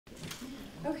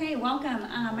Okay, welcome.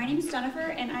 My name is Jennifer,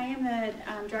 and I am the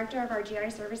director of our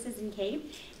GI services in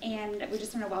Cape. And we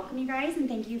just want to welcome you guys and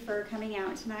thank you for coming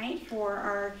out tonight for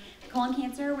our colon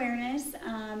cancer awareness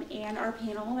and our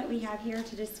panel that we have here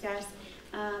to discuss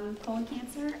colon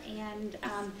cancer. And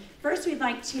first, we'd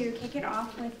like to kick it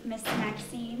off with Miss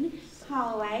Maxine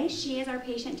Holloway. She is our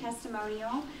patient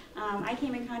testimonial. I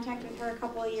came in contact with her a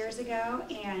couple of years ago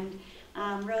and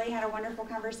really had a wonderful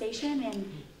conversation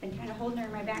and been kind of holding her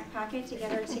in my back pocket to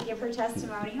get her to give her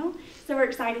testimonial. So we're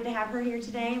excited to have her here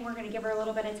today. We're going to give her a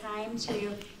little bit of time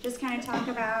to just kind of talk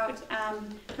about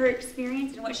her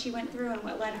experience and what she went through and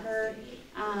what led her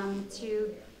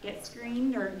to get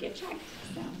screened or get checked.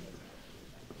 So.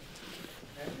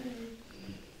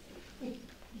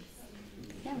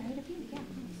 Yeah, right up here, yeah.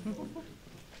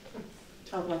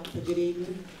 Good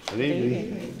evening. Good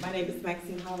evening. My name is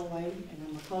Maxine Holloway, and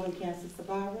I'm a colon cancer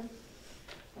survivor.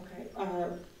 Okay,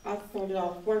 I started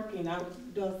off working. I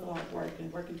do a lot of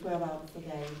working 12 hours a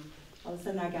day. All of a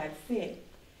sudden, I got sick.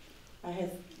 I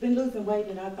had been losing weight,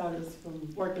 and I thought it was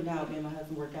from working out. Me and my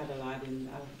husband worked out a lot, and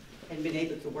I hadn't been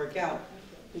able to work out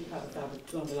because I was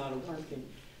doing a lot of working.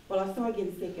 Well, I started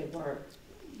getting sick at work,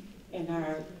 and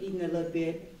I was eating a little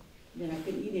bit. Then I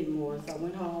couldn't eat anymore, so I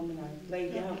went home and I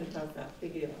laid down because I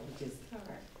figured I was just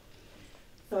tired.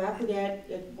 So after that,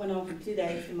 it went on for 2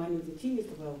 days, and my news and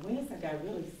Tuesday, well, Wednesday I got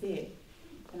really sick.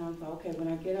 And I was like, okay, when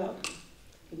I get up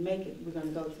and make it, we're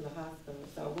going to go to the hospital.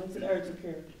 So I went to the urgent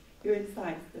care here in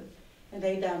SoutheastHEALTH, and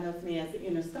they diagnosed me as an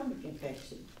inner stomach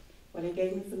infection. Well, they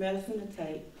gave me some medicine to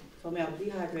take, told me I was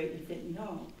dehydrated and sent me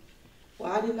home.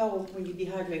 Well, I didn't know when you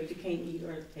dehydrate, you can't eat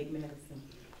or take medicine.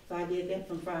 So I did that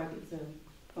from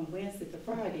Wednesday to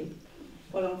Friday.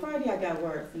 Well, on Friday I got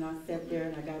worse, and I sat there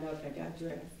and I got up and I got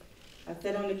dressed. I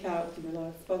sat on the couch and the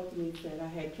Lord spoke to me and said I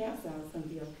had cancer, I was going to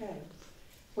be okay.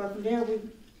 Well, from there we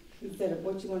said,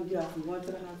 what you want to do? I said, going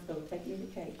to the hospital, take me to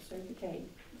Cape, straight to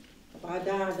Cape. If I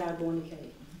die going to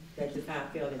Cape. That's just how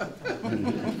I felt at the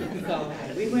time. So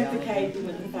we went to Cape, we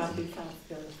went to Southeast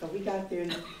Hospital. So we got there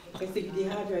and they said, you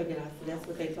dehydrated. I said, that's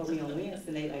what they told me on Wednesday.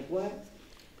 And they like, what?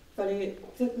 So they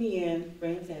took me in,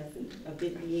 ran tests, and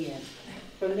bit me in.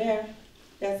 From there,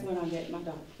 that's when I met my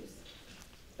doctors.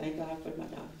 Thank God for my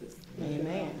doctors.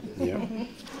 Amen. Yeah.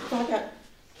 So I got,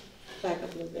 back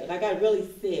up a little bit, I got really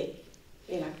sick,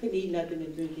 and I couldn't eat nothing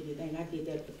and drink anything, and I did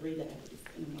that for 3 days.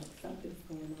 And I'm like, something's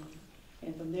going on.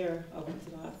 And from there, I went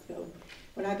to the hospital.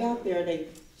 When I got there, they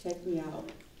checked me out,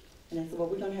 and they said, well,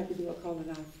 we're going to have to do a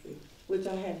colonoscopy, which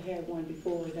I had had one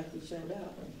before and nothing showed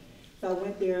up. So I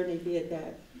went there, and they did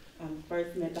that.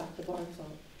 First met Dr. Bartow,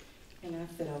 and I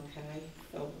said, okay,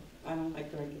 so I don't like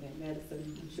drinking that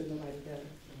medicine. I'm sure nobody does.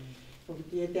 So we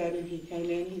did that, and he came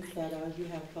in, he said, you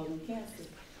have colon cancer.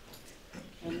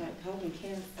 I'm like, colon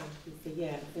cancer? He said,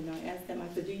 yes. And I asked him,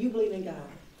 I said, do you believe in God?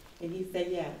 And he said,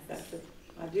 yes. I said,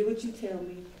 I do what you tell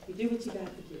me. You do what you got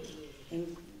to do.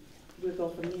 And we'll go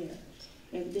from there.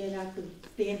 And then after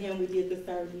seeing him, we did the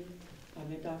surgery. I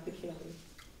met Dr. Kelly,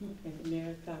 and from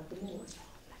there, Dr. Moore.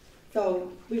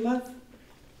 So we must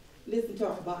listen to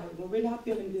our body. When we're not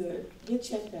feeling good, get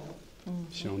checked out.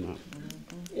 Sure enough.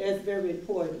 It's very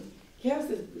important.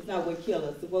 Cancer is not what kills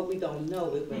us. What we don't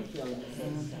know is what kills us.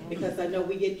 Because I know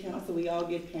we get cancer, we all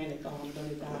get panic, oh, I'm going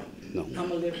to die. No. I'm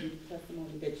a living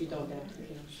testimony that you don't die from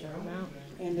cancer.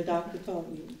 And the doctor told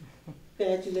me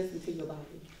that you listen to your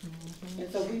body.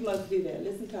 And so we must do that.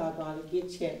 Listen to our body,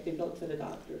 get checked, and go to the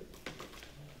doctor.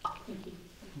 Thank you.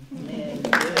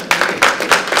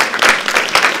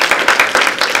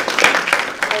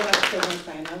 I like to say one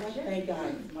thing. I want to thank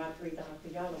God, my 3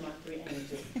 doctors. Y'all are my 3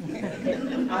 angels.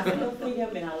 I still see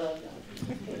them and I love y'all.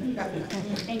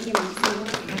 Thank you,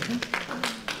 Maxine.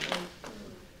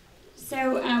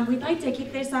 So we'd like to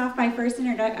kick this off by first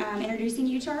introducing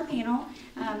you to our panel.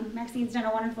 Maxine's done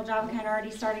a wonderful job kind of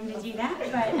already starting to do that.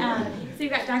 But so we've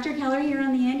got Dr. Keller here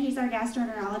on the end. He's our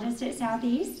gastroenterologist at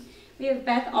Southeast. We have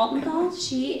Beth Altenthal.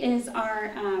 She is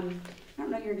our, I don't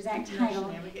know your exact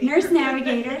title, nurse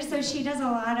navigator. So she does a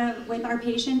lot with our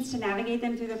patients to navigate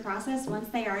them through the process once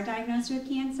they are diagnosed with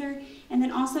cancer, and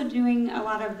then also doing a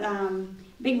lot of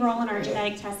big role in our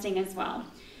genetic testing as well.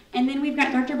 And then we've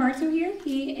got Dr. Bartow here.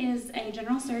 He is a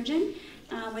general surgeon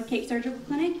with Cape Surgical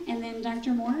Clinic, and then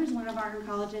Dr. Moore is one of our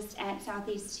oncologists at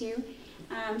Southeast too.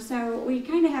 So we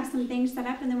kind of have some things set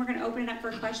up, and then we're going to open it up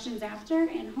for questions after,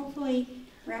 and hopefully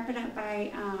wrap it up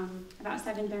by about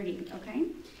 7:30, okay?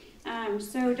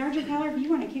 So Dr. Keller, if you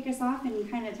want to kick us off and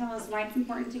kind of tell us why it's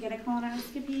important to get a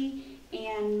colonoscopy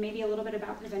and maybe a little bit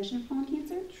about prevention of colon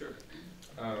cancer. Sure.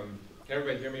 Can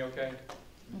everybody hear me okay?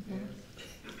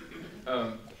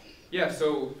 Yeah,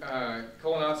 so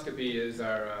colonoscopy is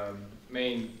our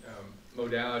main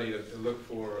modality to look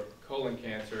for colon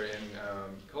cancer,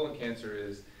 and colon cancer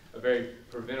is a very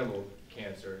preventable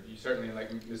cancer. You certainly,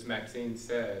 like Ms. Maxine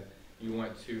said, you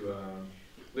want to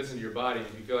listen to your body.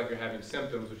 If you feel like you're having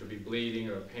symptoms, which would be bleeding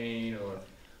or pain or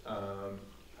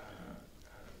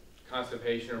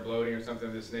constipation or bloating or something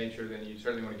of this nature, then you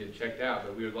certainly want to get checked out.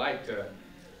 But we would like to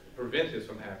prevent this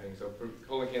from happening. So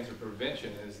colon cancer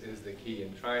prevention is the key,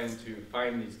 in trying to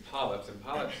find these polyps. And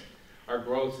polyps are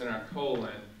growths in our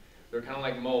colon. They're kind of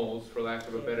like moles, for lack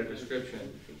of a better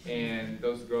description, and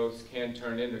those growths can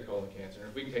turn into colon cancer. And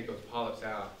if we can take those polyps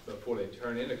out before they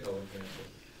turn into colon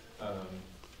cancer,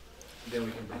 then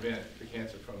we can prevent the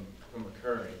cancer from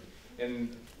occurring.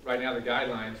 And right now the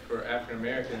guidelines for African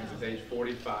Americans is age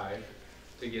 45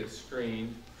 to get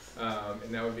screened,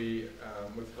 and that would be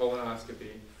with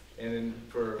colonoscopy. And then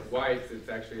for whites, it's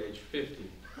actually age 50.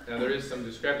 Now there is some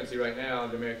discrepancy right now.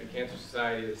 The American Cancer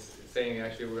Society is saying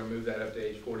actually we're going to move that up to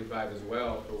age 45 as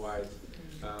well for whites.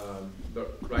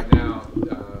 But right now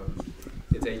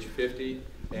it's age 50,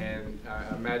 and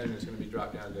I imagine it's going to be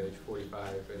dropped down to age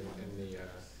 45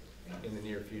 in the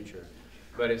near future.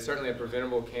 But it's certainly a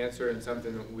preventable cancer and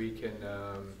something that we can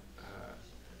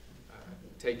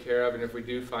take care of. And if we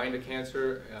do find a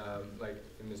cancer, like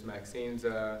in Ms. Maxine's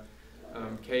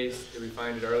case, if we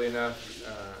find it early enough,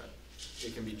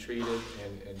 it can be treated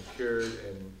and cured,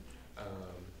 and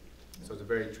so it's a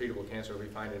very treatable cancer if we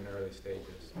find it in early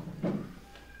stages.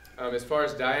 As far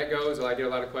as diet goes, I get a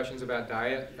lot of questions about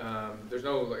diet. There's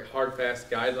no like hard, fast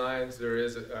guidelines. There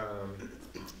is,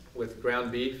 with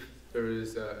ground beef, there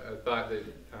is a thought that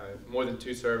more than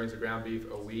 2 servings of ground beef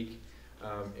a week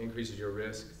increases your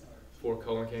risk for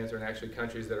colon cancer, and actually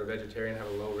countries that are vegetarian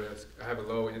have a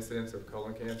low incidence of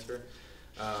colon cancer.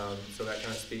 So that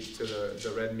kind of speaks to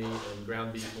the red meat and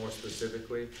ground beef more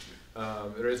specifically.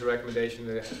 There is a recommendation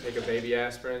to take a baby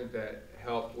aspirin that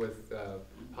help with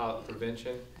polyp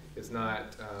prevention. It's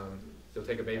not, you'll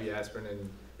take a baby aspirin and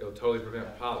it'll totally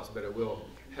prevent polyps, but it will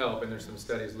help. And there's some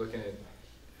studies looking at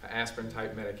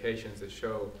aspirin-type medications that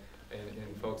show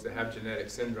in folks that have genetic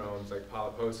syndromes like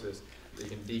polyposis, that you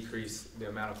can decrease the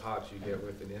amount of polyps you get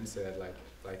with an NSAID,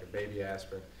 like a baby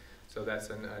aspirin. So that's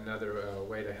another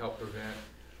way to help prevent.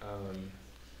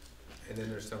 And then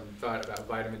there's some thought about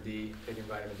vitamin D. Taking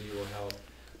vitamin D will help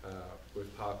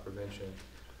with polyp prevention.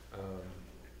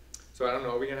 So I don't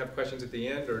know, are we going to have questions at the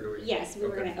end, or do we? Yes, we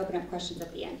were going to open up questions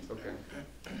at the end. Okay.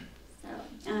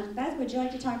 So, Beth, would you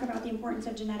like to talk about the importance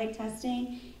of genetic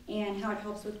testing and how it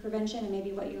helps with prevention and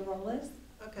maybe what your role is?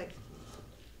 Okay.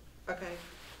 Okay.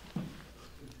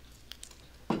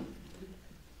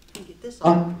 Get this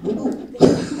on.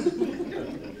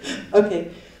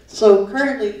 Okay, so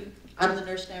currently I'm the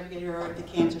nurse navigator at the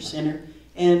Cancer Center,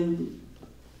 and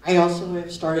I also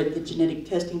have started the genetic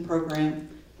testing program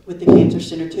with the Cancer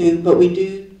Center too, but we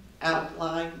do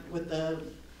outline with the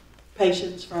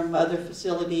patients from other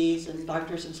facilities and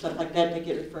doctors and stuff like that. They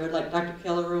get referred, like Dr.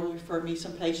 Keller will refer me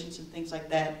some patients and things like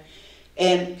that.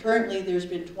 And currently there's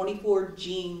been 24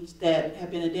 genes that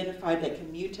have been identified that can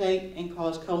mutate and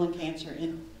cause colon cancer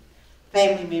in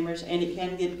family members, and it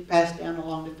can get passed down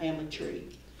along the family tree.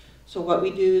 So what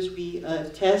we do is we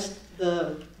test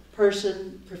the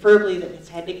person, preferably that has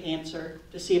had the cancer,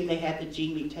 to see if they have the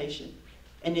gene mutation.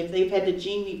 And if they've had the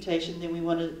gene mutation, then we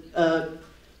want to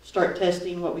start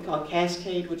testing what we call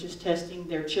cascade, which is testing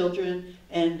their children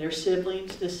and their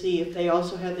siblings to see if they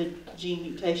also have the gene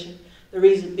mutation. The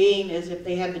reason being is if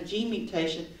they have the gene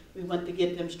mutation, we want to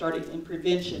get them started in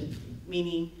prevention,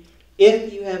 meaning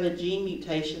if you have a gene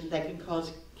mutation that can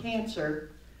cause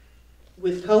cancer,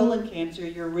 with colon cancer,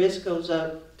 your risk goes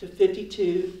up to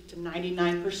 52 to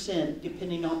 99%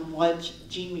 depending on what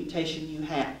gene mutation you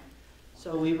have.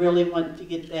 So we really want to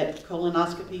get that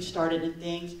colonoscopy started and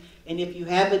things. And if you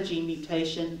have a gene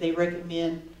mutation, they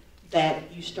recommend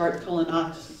that you start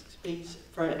colonoscopies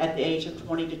at the age of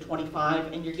 20 to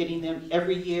 25, and you're getting them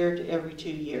every year to every 2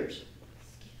 years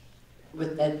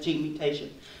with that gene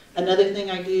mutation. Another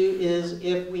thing I do is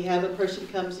if we have a person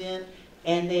comes in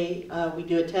and we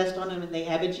do a test on them and they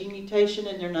have a gene mutation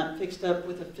and they're not fixed up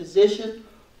with a physician,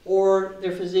 or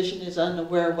their physician is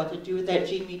unaware of what to do with that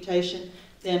gene mutation,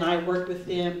 then I work with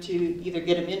them to either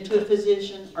get them into a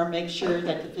physician or make sure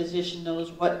that the physician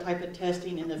knows what type of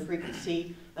testing and the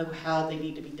frequency of how they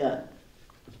need to be done.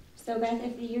 So Beth,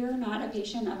 if you're not a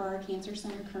patient of our cancer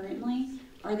center currently,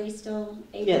 are they still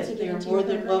able Yes, to they get are into more your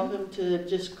than program? welcome to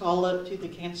just call up to the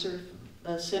Cancer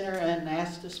Center and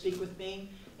ask to speak with me,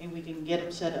 and we can get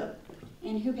them set up.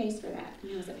 And who pays for that? Who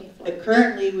does it pay for?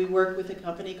 Currently, we work with a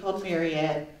company called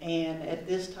Marriott, and at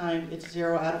this time, it's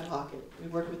zero out of pocket. We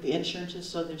work with the insurances,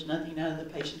 so there's nothing out of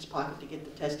the patient's pocket to get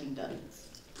the testing done.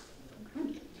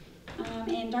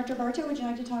 And Dr. Bartow, would you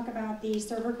like to talk about the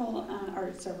cervical,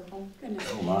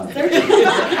 goodness. Oh my. Surgical.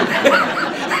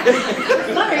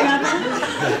 Sorry about that.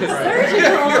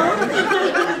 Surgical.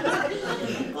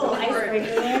 Little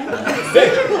icebreaker there.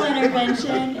 Surgical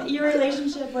intervention, your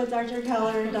relationship with Dr.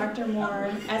 Keller and Dr.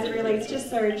 Moore as it relates to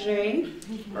surgery,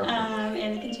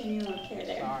 and the continuum of care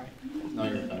there. No,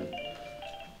 you're fine.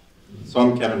 So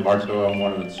I'm Kevin Bartow. I'm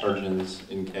one of the surgeons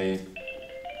in Cape.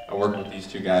 I work with these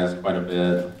two guys quite a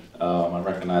bit. I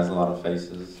recognize a lot of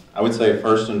faces. I would say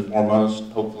first and foremost,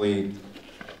 hopefully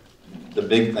the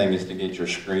big thing is to get your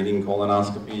screening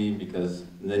colonoscopy, because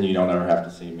then you don't ever have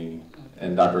to see me.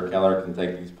 And Dr. Keller can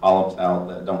take these polyps out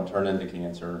that don't turn into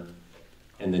cancer,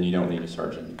 and then you don't need a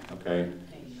surgeon, okay?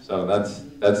 So that's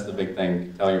the big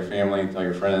thing. Tell your family, tell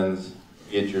your friends,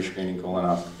 get your screening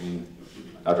colonoscopy.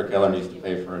 Dr. Keller needs to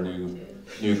pay for a new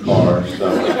car,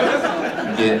 so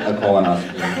get a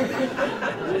colonoscopy.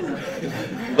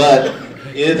 But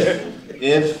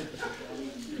if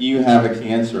you have a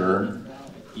cancer,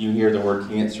 you hear the word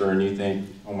cancer and you think,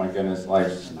 oh my goodness,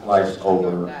 life's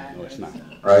over. No, it's not.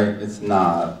 Right? It's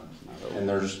not. And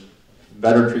there's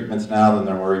better treatments now than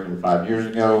there were even 5 years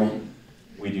ago.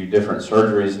 We do different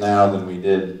surgeries now than we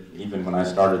did even when I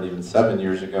started even 7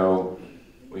 years ago.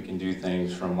 We can do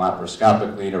things from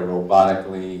laparoscopically to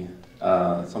robotically.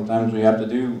 Sometimes we have to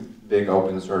do big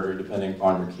open surgery depending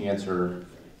upon your cancer,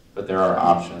 but there are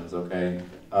options, okay?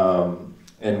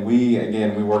 And we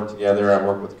work together. I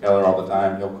work with Keller all the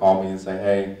time. He'll call me and say,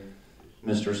 hey,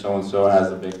 Mr. So-and-so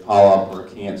has a big polyp or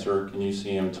cancer. Can you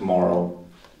see him tomorrow?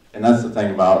 And that's the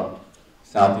thing about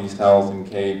Southeast Health and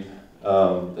Cape.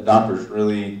 The doctors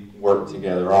really work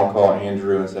together. I'll call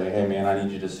Andrew and say, hey man, I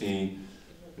need you to see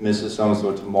Mrs.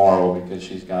 So-and-so tomorrow because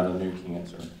she's got a new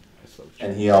cancer.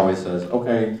 And he always says,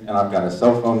 okay, and I've got a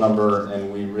cell phone number,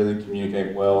 and we really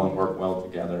communicate well and work well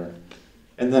together.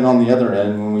 And then on the other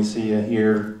end, when we see you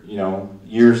here,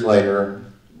 years later,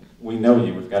 we know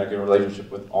you. We've got a good relationship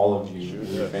with all of you and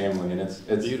your family, and it's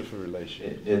Beautiful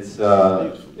relationship.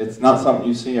 It's not something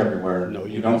you see everywhere. No,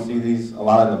 you don't see these a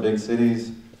lot in the big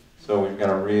cities. So we've got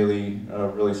a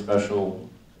really special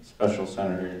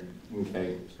center here in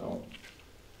Cape. So.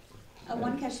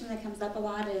 One question that comes up a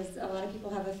lot is a lot of people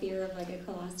have a fear of like a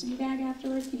colostomy bag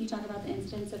afterwards. Can you talk about the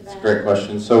incidence of that? That's a great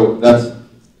question. So that's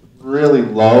really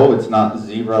low. It's not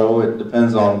zero. It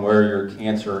depends on where your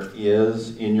cancer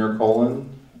is in your colon.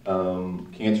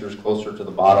 Cancers closer to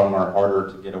the bottom are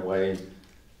harder to get away,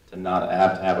 to not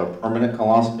have to have a permanent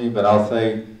colostomy, but I'll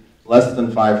say less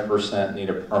than 5% need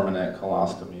a permanent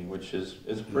colostomy, which is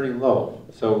pretty low.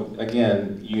 So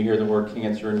again, you hear the word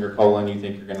cancer in your colon, you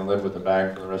think you're going to live with a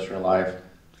bag for the rest of your life.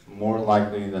 More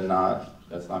likely than not,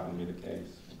 that's not going to be the case,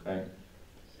 okay?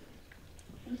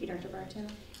 Thank you, Dr. Bartow.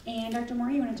 And Dr. Moore,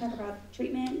 you want to talk about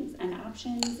treatments and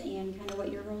options and kind of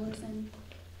what your role is in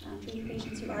treating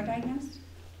patients who are diagnosed?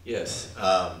 Yes.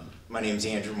 My name is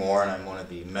Andrew Moore, and I'm one of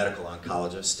the medical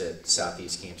oncologists at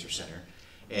Southeast Cancer Center.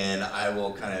 And I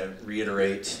will kind of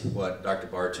reiterate what Dr.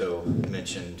 Bartow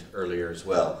mentioned earlier as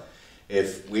well.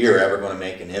 If we are ever going to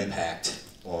make an impact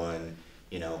on,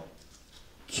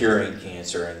 curing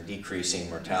cancer and decreasing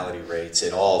mortality rates,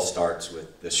 it all starts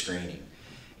with the screening.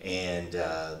 And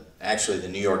actually, the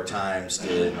New York Times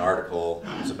did an article,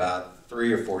 it was about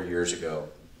 3 or 4 years ago.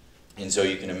 And so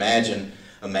you can imagine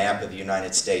a map of the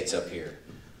United States up here.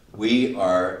 We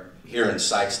are here in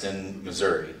Sikeston,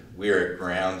 Missouri. We are at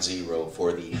ground zero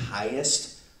for the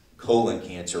highest colon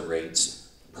cancer rates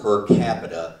per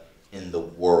capita in the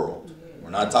world. We're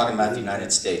not talking about the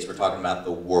United States, we're talking about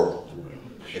the world.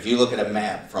 If you look at a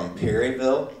map from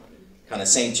Perryville, kind of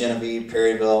St. Genevieve,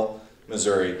 Perryville,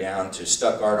 Missouri, down to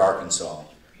Stuttgart, Arkansas,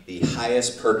 the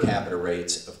highest per capita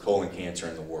rates of colon cancer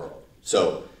in the world.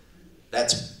 So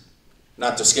that's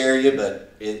not to scare you,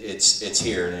 but it's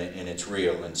here and it's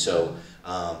real. And so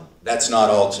that's not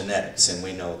all genetics, and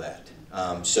we know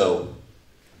that. So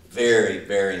very,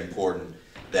 very important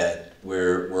that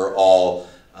we're all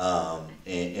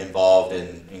involved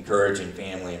in encouraging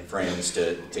family and friends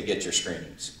to get your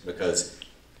screenings, because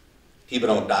people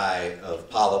don't die of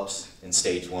polyps and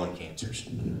stage 1 cancers.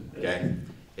 Okay,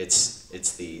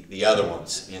 it's the other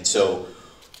ones. And so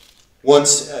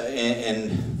once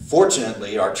and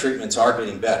fortunately our treatments are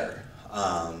getting better.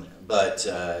 But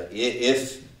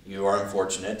if you are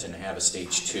unfortunate and have a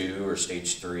stage 2 or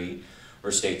stage 3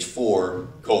 or stage 4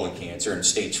 colon cancer, and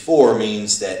stage 4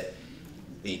 means that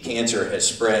the cancer has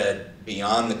spread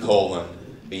beyond the colon,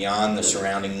 beyond the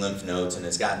surrounding lymph nodes, and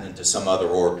has gotten into some other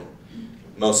organ.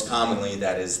 Most commonly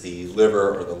that is the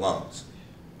liver or the lungs.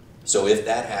 So if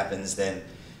that happens, then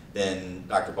then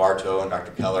Dr. Bartow and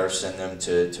Dr. Keller send them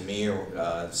to me,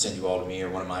 or send you all to me or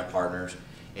one of my partners,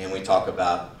 and we talk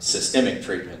about systemic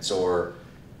treatments or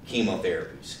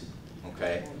chemotherapies,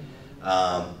 okay?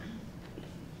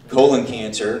 Colon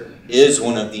cancer is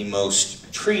one of the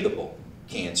most treatable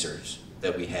cancers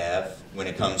that we have when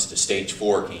it comes to stage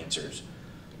 4 cancers.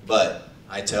 But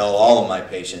I tell all of my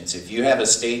patients, if you have a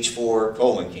stage 4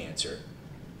 colon cancer,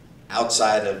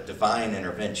 outside of divine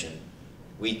intervention,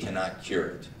 we cannot cure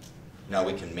it. Now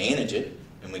we can manage it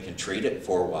and we can treat it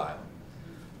for a while,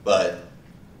 but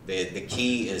the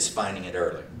key is finding it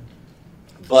early.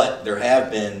 But there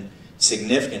have been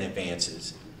significant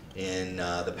advances in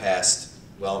the past,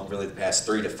 well, really the past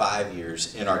 3 to 5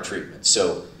 years in our treatment.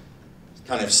 So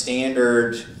kind of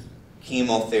standard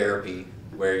chemotherapy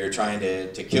where you're trying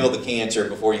to kill the cancer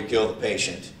before you kill the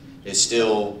patient is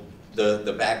still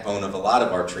the backbone of a lot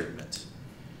of our treatments.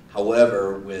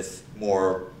 However, with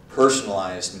more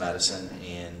personalized medicine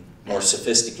and more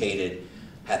sophisticated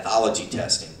pathology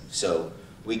testing, so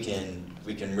we can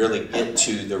really get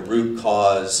to the root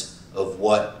cause of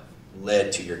what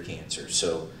led to your cancer.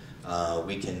 So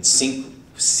we can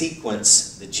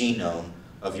sequence the genome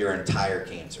of your entire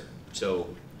cancer.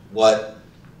 So what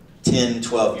 10,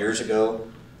 12 years ago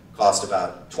cost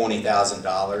about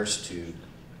 $20,000 to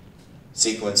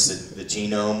sequence the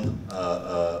genome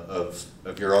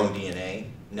of your own DNA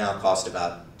now cost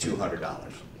about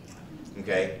 $200.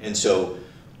 Okay, and so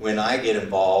when I get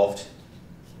involved,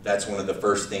 that's one of the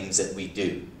first things that we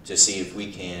do to see if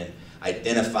we can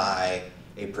identify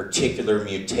a particular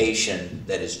mutation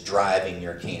that is driving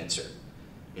your cancer.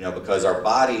 You know, because our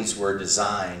bodies were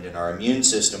designed and our immune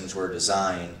systems were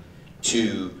designed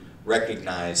to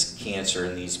recognize cancer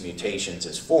and these mutations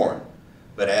as foreign.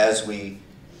 But as we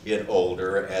get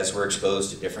older, as we're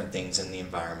exposed to different things in the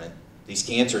environment, these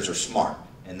cancers are smart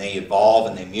and they evolve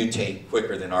and they mutate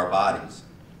quicker than our bodies.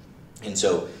 And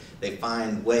so they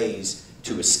find ways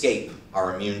to escape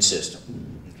our immune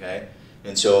system, okay?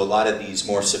 And so a lot of these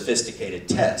more sophisticated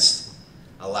tests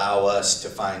allow us to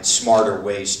find smarter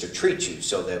ways to treat you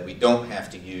so that we don't have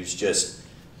to use just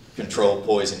controlled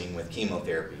poisoning with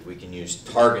chemotherapy. We can use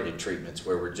targeted treatments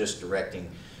where we're just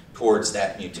directing towards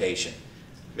that mutation.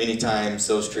 Many times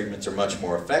those treatments are much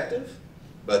more effective,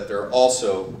 but they're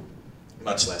also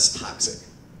much less toxic.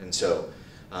 And so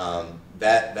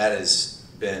that has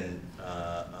been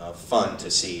fun to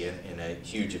see in a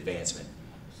huge advancement.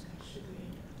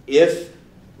 If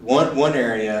one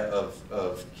area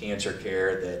of cancer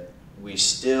care that we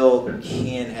still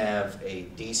can have a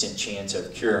decent chance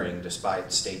of curing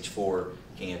despite stage 4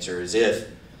 cancer is if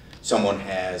someone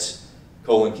has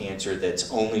colon cancer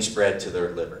that's only spread to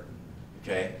their liver,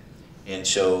 okay? And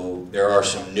so there are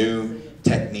some new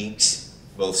techniques,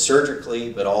 both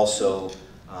surgically but also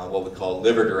what we call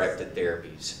liver-directed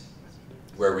therapies,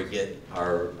 where we get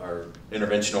our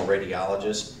interventional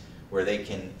radiologists where they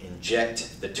can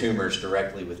inject the tumors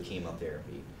directly with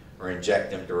chemotherapy or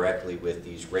inject them directly with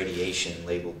these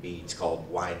radiation-labeled beads called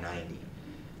Y90.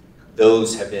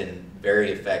 Those have been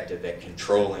very effective at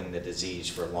controlling the disease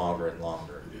for longer and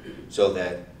longer. So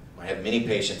that I have many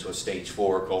patients with stage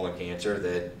 4 colon cancer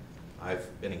that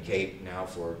I've been in Cape now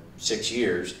for 6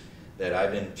 years that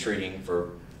I've been treating for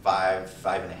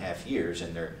 5.5 years,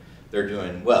 and they're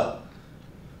doing well.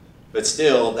 But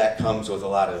still, that comes with a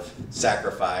lot of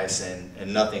sacrifice,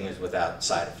 and nothing is without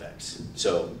side effects.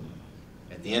 So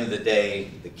at the end of the day,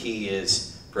 the key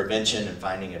is prevention and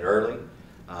finding it early,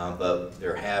 but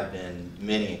there have been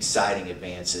many exciting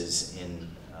advances in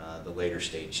the later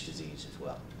stage disease as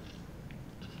well.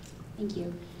 Thank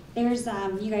you. There's,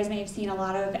 you guys may have seen a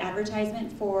lot of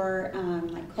advertisement for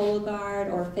like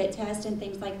Cologuard or FIT test and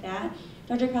things like that.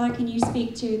 Dr. Keller, can you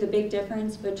speak to the big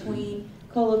difference between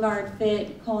Cologuard,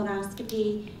 FIT,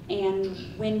 colonoscopy, and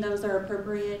when those are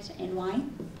appropriate and why?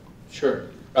 Sure.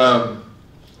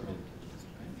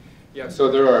 Yeah, so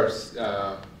there are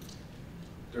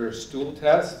stool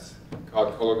tests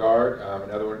called Cologuard,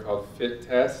 another one called FIT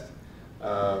test,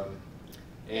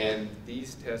 and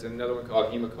these tests, another one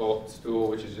called Hemocult stool,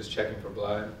 which is just checking for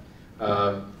blood.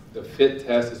 The FIT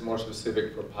test is more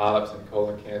specific for polyps and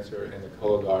colon cancer, and the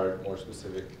Cologuard more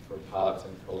specific for polyps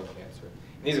and colon cancer.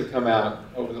 And these have come out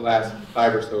over the last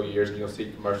 5 or so years, and you'll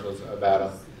see commercials about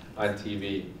them on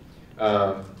TV.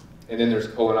 And then there's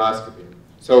colonoscopy.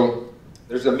 So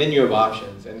there's a menu of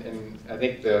options, and I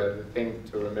think the thing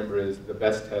to remember is the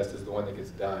best test is the one that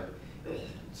gets done.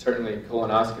 Certainly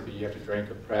colonoscopy, you have to drink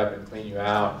a prep and clean you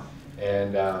out,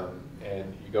 and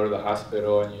you go to the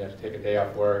hospital and you have to take a day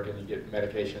off work and you get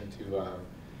medication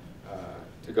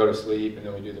to go to sleep, and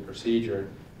then we do the procedure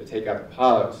to take out the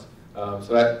polyps.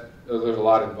 So there's a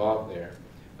lot involved there.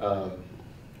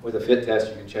 With a FIT test,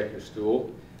 you can check your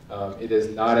stool. It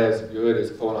is not as good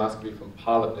as colonoscopy from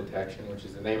polyp detection, which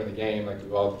is the name of the game, like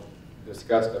we've all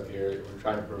discussed up here. We're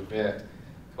trying to prevent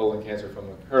colon cancer from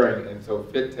occurring, and so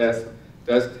FIT test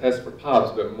does test for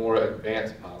polyps, but more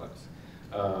advanced polyps.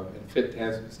 And FIT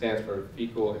stands for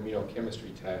fecal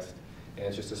immunochemistry test, and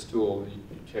it's just a stool.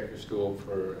 You check your stool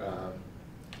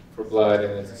for blood,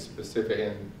 and it's specific,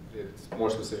 and it's more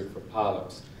specific for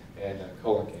polyps and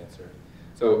colon cancer.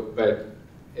 So, but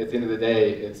at the end of the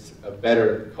day, it's a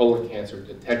better colon cancer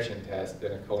detection test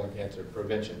than a colon cancer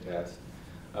prevention test.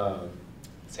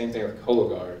 Same thing with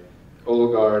Cologuard.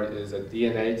 Cologuard is a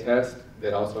DNA test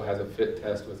that also has a FIT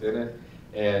test within it,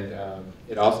 and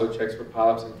it also checks for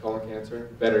polyps and colon cancer.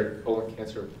 Better colon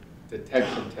cancer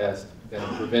detection test than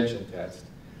a prevention test.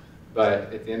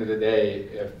 But at the end of the day,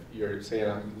 if you're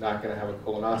saying I'm not going to have a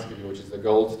colonoscopy, which is the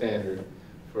gold standard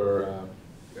for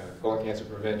colon cancer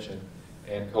prevention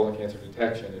and colon cancer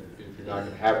detection, if you're not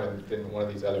going to have one, then one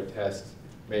of these other tests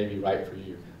may be right for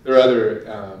you. There are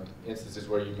other instances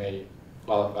where you may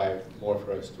qualify more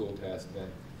for a stool test than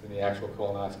the actual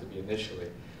colonoscopy initially.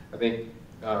 I think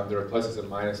there are pluses and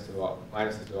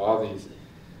minuses to all these.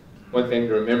 One thing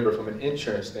to remember from an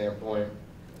insurance standpoint,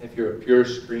 if you're a pure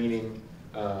screening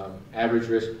average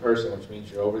risk person, which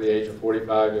means you're over the age of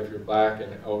 45 if you're black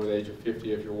and over the age of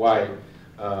 50 if you're white,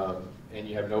 and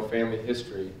you have no family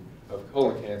history of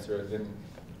colon cancer, then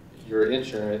your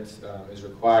insurance is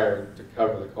required to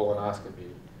cover the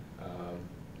colonoscopy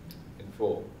in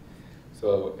full.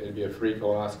 So it'd be a free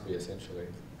colonoscopy essentially.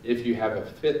 If you have a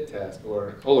FIT test or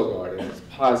a Cologuard and it's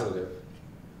positive,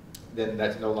 then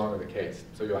that's no longer the case.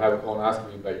 So you'll have a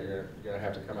colonoscopy, but you're going to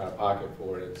have to come out of pocket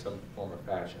for it in some form or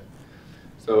fashion.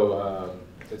 So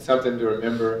it's something to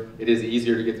remember. It is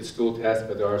easier to get the stool test,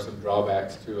 but there are some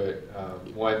drawbacks to it.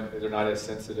 One, they're not as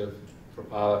sensitive for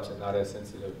polyps and not as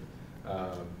sensitive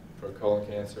for colon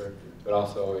cancer, but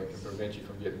also it can prevent you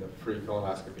from getting the free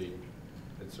colonoscopy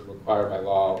that's required by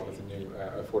law with the new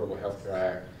Affordable Health Care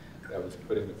Act that was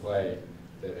put into play,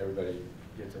 that everybody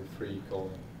gets a free colon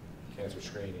cancer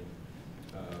screening.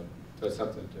 So it's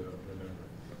something to remember.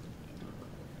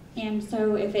 And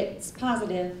so if it's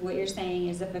positive, what you're saying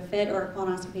is if a FIT or a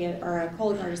colonoscopy or a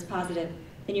Cologuard is positive,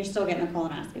 then you're still getting a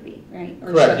colonoscopy, right?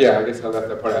 Or correct, yeah, I guess I left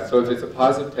that part out. So if it's a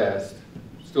positive test,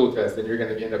 stool test, then you're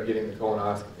going to end up getting the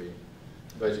colonoscopy,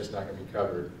 but it's just not going to be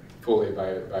covered fully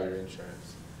by your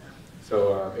insurance.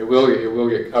 So it will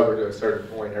get covered to a certain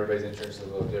point. Everybody's insurance is a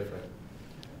little different,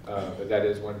 but that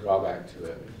is one drawback to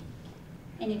it.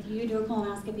 And if you do a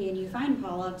colonoscopy and you find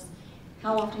polyps,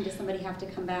 how often does somebody have to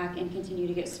come back and continue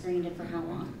to get screened, and for how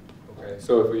long? Okay,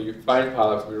 so if we find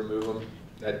polyps, we remove them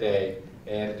that day,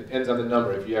 and it depends on the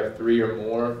number. If you have 3 or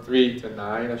more, 3 to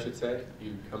 9, I should say,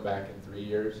 you come back in 3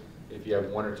 years. If you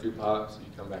have 1 or 2 polyps, you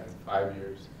come back in 5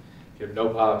 years. If you have no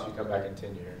polyps, you come back in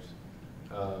 10 years.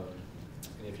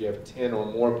 And if you have 10 or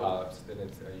more polyps, then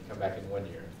it's, you come back in 1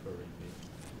 year for a repeat.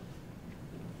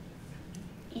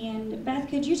 And Beth,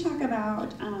 could you talk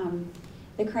about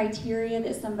the criteria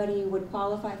that somebody would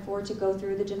qualify for to go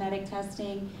through the genetic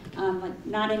testing? Like,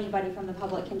 not anybody from the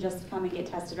public can just come and get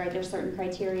tested, right? There's certain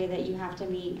criteria that you have to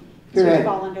meet to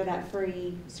fall under that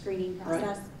free screening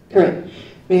process. Right. Correct.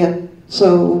 Yeah.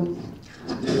 So.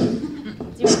 Do you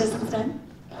want this instead?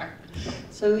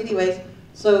 So, anyways,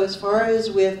 so as far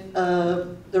as with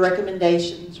the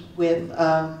recommendations with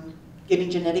getting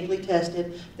genetically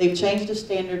tested, they've changed the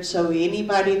standard so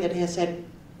anybody that has had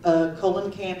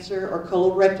colon cancer or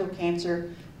colorectal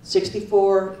cancer,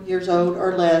 64 years old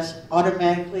or less,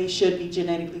 automatically should be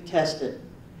genetically tested.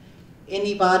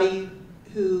 Anybody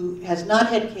who has not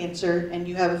had cancer and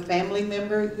you have a family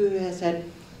member who has had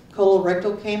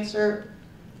colorectal cancer,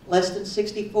 less than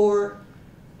 64,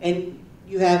 and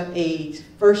you have a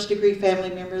first-degree family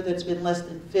member that's been less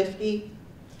than 50,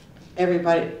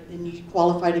 everybody, then you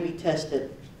qualify to be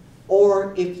tested.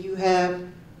 Or if you have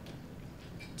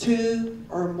 2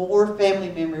 or more family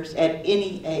members at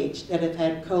any age that have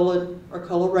had colon or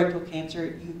colorectal cancer,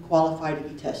 you qualify to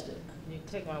be tested. You can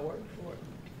take my word for it.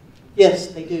 Yes,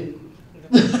 they do.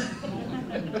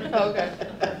 Okay.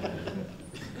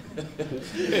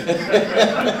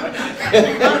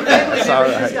 It's all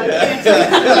right.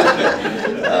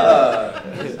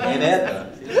 And Edna.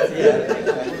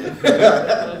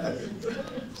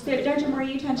 So, Dr. Moore,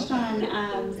 you touched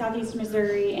on Southeast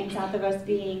Missouri and south of us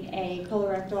being a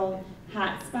colorectal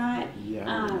hotspot.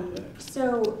 Yeah.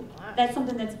 So that's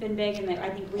something that's been big and that I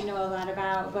think we know a lot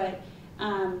about, but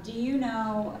do you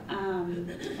know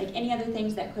like any other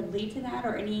things that could lead to that,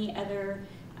 or any other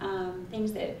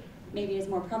things that maybe is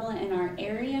more prevalent in our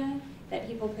area that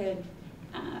people could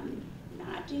not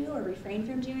not do or refrain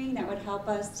from doing that would help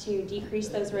us to decrease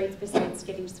those rates besides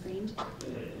getting screened?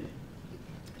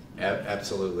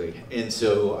 Absolutely. And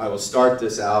so I will start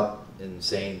this out in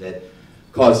saying that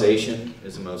causation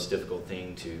is the most difficult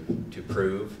thing to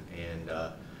prove, and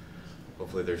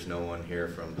hopefully there's no one here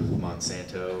from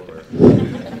Monsanto.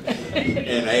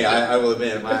 And hey, I will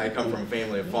admit, I come from a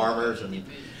family of farmers,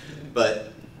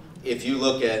 but if you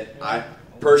look at,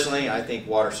 personally, I think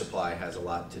water supply has a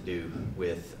lot to do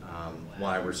with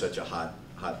why we're such a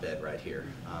hotbed right here.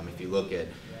 If you look at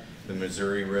the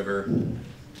Missouri River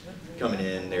coming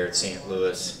in there at St.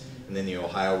 Louis, and then the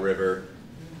Ohio River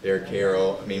there at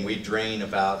Carroll, I mean, we drain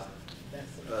about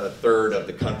a third of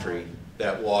the country.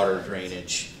 That water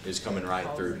drainage is coming right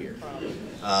through here.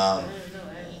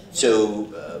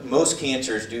 So most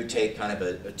cancers do take kind of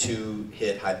a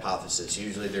two-hit hypothesis.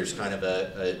 Usually there's kind of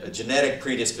a genetic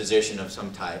predisposition of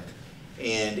some type.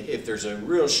 And if there's a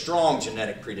real strong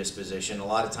genetic predisposition, a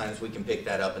lot of times we can pick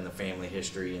that up in the family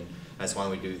history, and that's why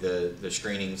we do the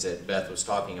screenings that Beth was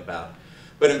talking about.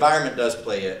 But environment does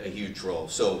play a huge role.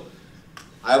 So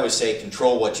I always say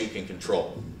control what you can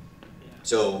control.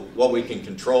 So what we can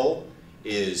control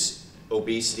is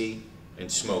obesity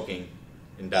and smoking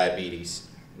and diabetes.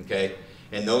 Okay,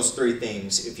 and those three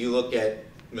things, if you look at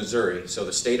Missouri, so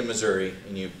the state of Missouri,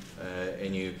 and you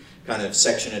kind of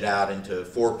section it out into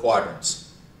 4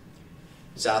 quadrants,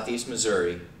 Southeast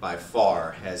Missouri by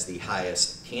far has the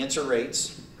highest cancer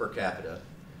rates per capita,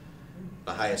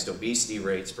 the highest obesity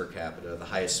rates per capita, the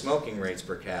highest smoking rates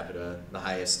per capita, the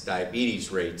highest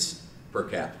diabetes rates per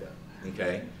capita.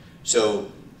 Okay,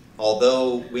 so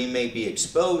although we may be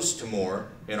exposed to more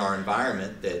in our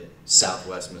environment that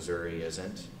Southwest Missouri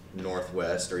isn't,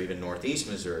 Northwest or even Northeast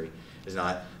Missouri is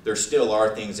not, there still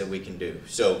are things that we can do.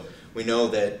 So we know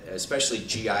that especially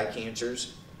GI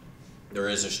cancers, there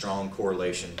is a strong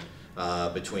correlation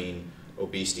between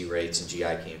obesity rates and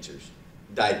GI cancers.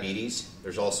 Diabetes,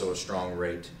 there's also a strong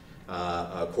rate,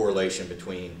 correlation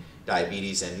between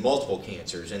diabetes and multiple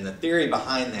cancers. And the theory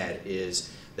behind that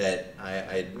is that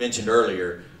I mentioned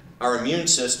earlier, our immune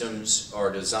systems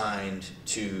are designed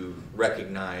to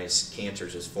recognize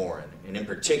cancers as foreign. And in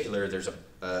particular, there's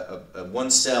a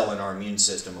one cell in our immune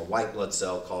system, a white blood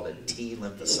cell called a T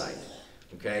lymphocyte.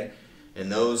 Okay?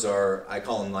 And those are, I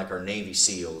call them like our Navy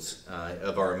SEALs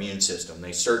of our immune system.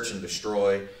 They search and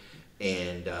destroy,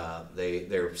 and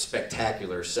they're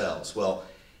spectacular cells. Well,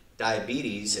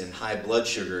 diabetes and high blood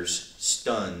sugars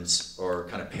stuns or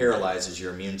kind of paralyzes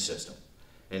your immune system.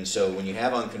 And so when you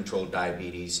have uncontrolled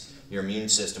diabetes, your immune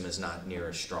system is not near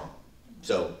as strong.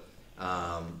 So,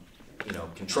 you know,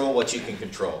 control what you can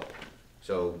control.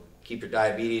 So keep your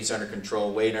diabetes under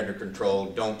control, weight under control,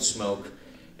 don't smoke,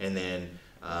 and then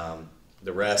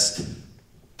the rest.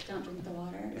 Don't drink the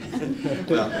water.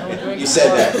 Well, you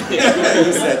said that.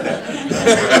 You said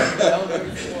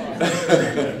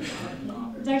that.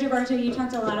 Dr. Bartow, you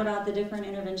talked a lot about the different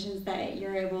interventions that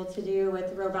you're able to do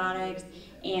with robotics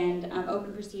and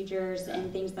open procedures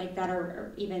and things like that,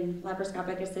 or even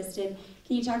laparoscopic assisted.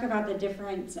 Can you talk about the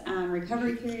different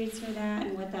recovery periods for that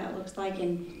and what that looks like,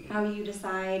 and how you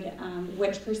decide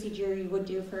which procedure you would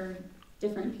do for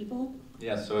different people?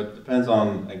 Yeah, so it depends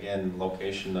on, again,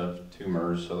 location of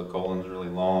tumors. So the colon's really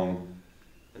long,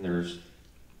 and there's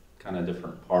kind of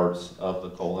different parts of the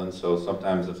colon. So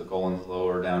sometimes if the colon's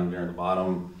lower down near the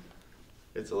bottom,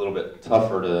 it's a little bit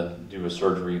tougher to do a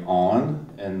surgery on,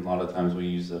 and a lot of times we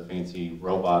use a fancy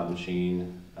robot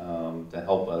machine to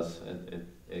help us.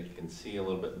 It can see a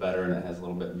little bit better, and it has a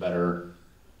little bit better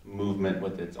movement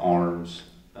with its arms.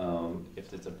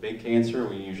 If it's a big cancer,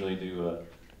 we usually do a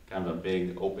kind of a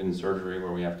big open surgery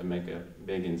where we have to make a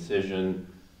big incision.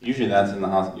 Usually that's in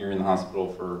the you're in the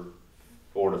hospital for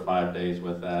 4 to 5 days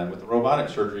with that. With the robotic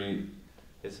surgery,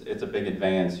 it's a big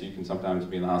advance. You can sometimes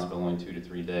be in the hospital only 2 to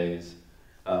 3 days.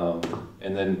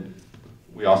 And then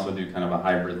we also do kind of a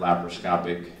hybrid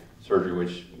laparoscopic surgery,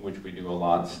 which we do a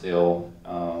lot still.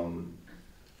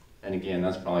 And again,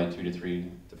 that's probably 2 to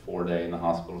 3 to 4 day in the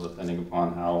hospital, depending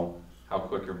upon how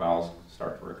quick your bowels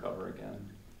start to recover again.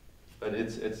 But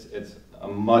it's a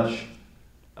much,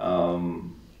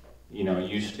 you know,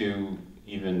 used to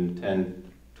even 10,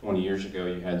 20 years ago,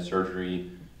 you had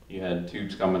surgery, you had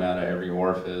tubes coming out of every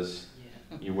orifice,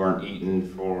 you weren't eating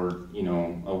for, you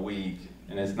know, a week,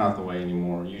 and it's not the way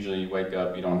anymore. Usually you wake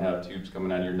up, you don't have tubes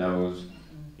coming out of your nose,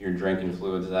 you're drinking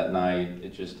fluids that night.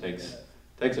 It just takes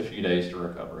a few days to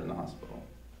recover in the hospital.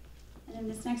 And then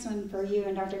this next one for you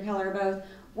and Dr. Keller both.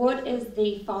 What is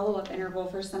the follow-up interval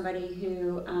for somebody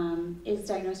who is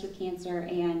diagnosed with cancer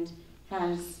and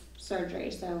has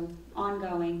surgery? So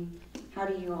ongoing, how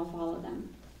do you all follow them?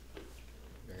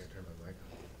 I gotta turn my mic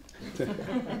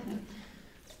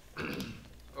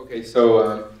Okay,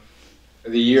 so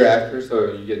the year after,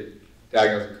 so you get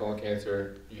diagnosed with colon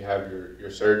cancer, you have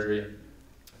your surgery,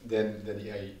 then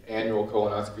the annual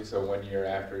colonoscopy, so 1 year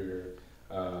after your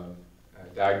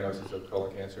diagnosis of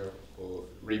colon cancer, we'll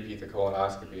repeat the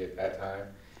colonoscopy at that time.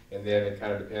 And then it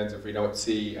kind of depends, if we don't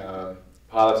see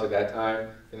polyps at that time,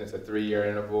 then it's a 3-year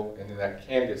interval, and then that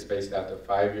can get spaced out to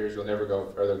 5 years. You'll never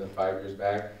go further than 5 years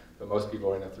back, but most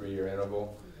people are in a 3-year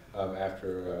interval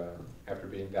after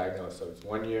being diagnosed. So it's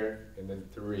 1 year and then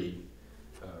 3,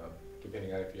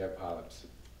 depending on if you have polyps.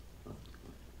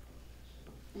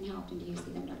 And how often do you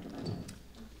see them, Dr. Bartow?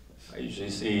 I usually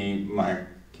see my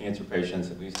cancer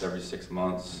patients at least every 6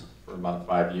 months for about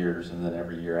 5 years, and then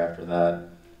every year after that.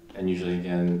 And usually,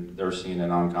 again, they're seeing an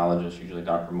oncologist, usually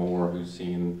Dr. Moore, who's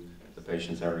seeing the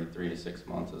patients every 3 to 6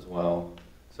 months as well.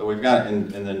 So we've got,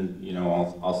 and then, you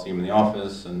know, I'll see them in the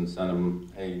office and send them,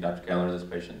 hey, Dr. Keller, this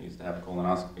patient needs to have a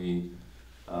colonoscopy,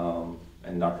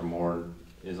 and Dr. Moore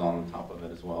is on top of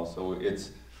it as well. So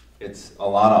it's a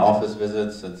lot of office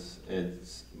visits,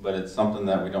 but it's something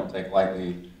that we don't take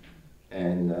lightly,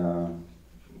 and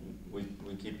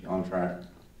we keep you on track.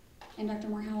 And Dr.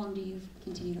 Moore, how long do you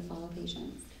continue to follow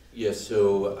patients? Yes,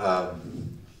 so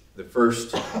the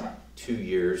first 2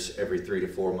 years, every 3 to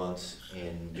 4 months,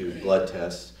 and do blood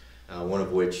tests, one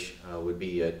of which would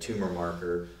be a tumor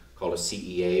marker called a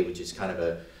CEA, which is kind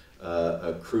of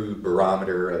a crude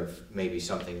barometer of maybe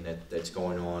something that's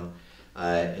going on.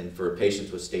 And for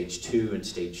patients with stage 2 and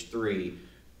stage 3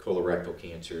 colorectal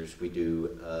cancers, we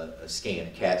do a scan,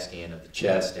 a CAT scan of the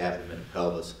chest, abdomen, and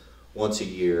pelvis once a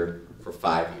year for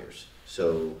 5 years.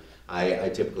 So I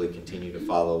typically continue to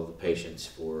follow the patients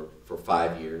for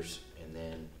 5 years, and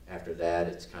then after that,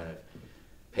 it's kind of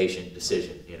patient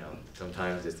decision. You know,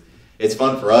 sometimes it's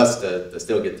fun for us to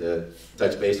still get to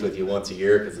touch base with you once a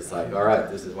year, because it's like, all right,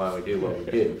 this is why we do what we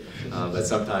do. But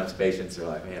sometimes patients are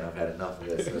like, man, I've had enough of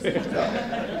this.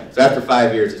 So after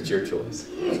 5 years, it's your choice.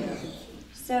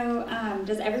 So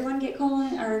does everyone get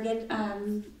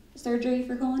surgery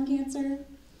for colon cancer?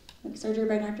 Like surgery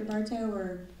by Dr. Bartow,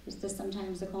 or does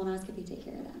sometimes the colonoscopy take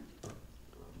care of that?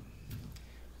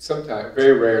 Sometimes,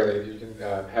 very rarely, you can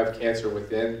have cancer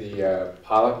within the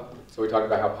polyp. So we talked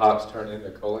about how polyps turn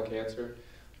into colon cancer.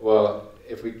 Well,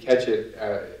 if we catch it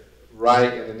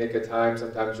right in the nick of time,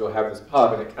 sometimes you'll have this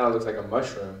polyp, and it kind of looks like a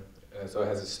mushroom. So it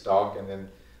has a stalk, and then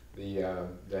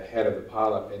the head of the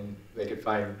polyp, and they could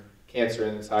find cancer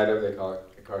inside of it. They call it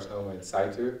a carcinoma in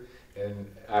situ. And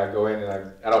I go in,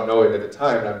 and I don't know it at the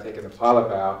time, but I'm taking the polyp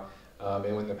out.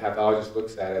 And when the pathologist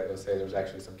looks at it, they'll say there's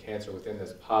actually some cancer within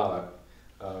this polyp.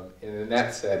 And in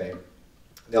that setting,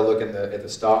 they'll look at the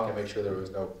stalk and make sure there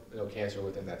was no cancer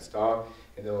within that stalk.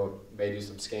 And they'll may do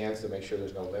some scans to make sure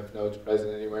there's no lymph nodes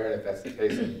present anywhere. And if that's the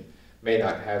case, then you may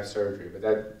not have surgery. But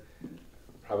that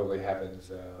probably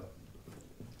happens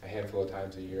a handful of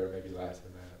times a year, maybe less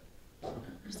than that.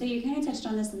 So you kind of touched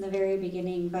on this in the very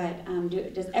beginning, but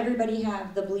does everybody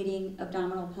have the bleeding,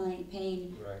 abdominal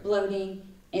pain, Right. bloating?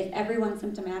 Is everyone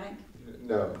symptomatic?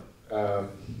 No.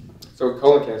 So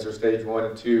colon cancer, stage 1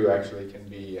 and 2, actually can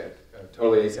be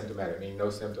totally asymptomatic, meaning no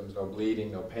symptoms, no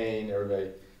bleeding, no pain. Everybody,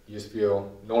 you just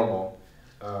feel normal.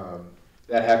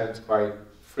 That happens quite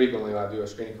frequently when I do a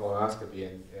screening colonoscopy,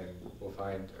 and we'll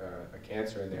find a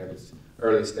cancer in there that's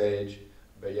early stage,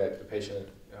 but yet the patient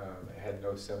had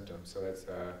no symptoms. So that's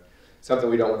something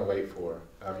we don't want to wait for.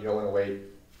 You don't want to wait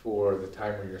for the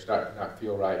time where you're starting to not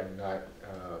feel right and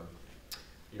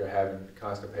you're having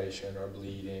constipation or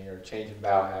bleeding or changing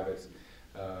bowel habits.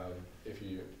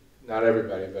 Not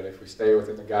everybody, but if we stay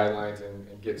within the guidelines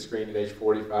and get screened at age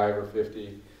 45 or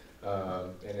 50,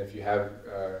 and if you have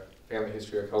family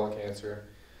history of colon cancer,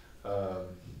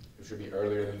 it should be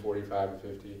earlier than 45 or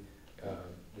 50,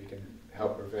 we can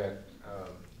help prevent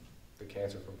the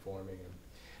cancer from forming.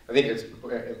 I think it's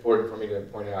important for me to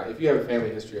point out, if you have a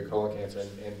family history of colon cancer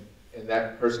and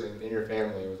that person in your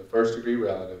family was a first-degree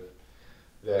relative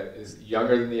that is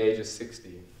younger than the age of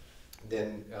 60,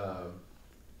 then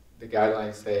the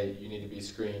guidelines say you need to be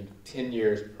screened 10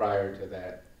 years prior to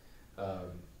that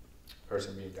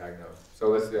person being diagnosed. So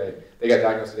let's say they got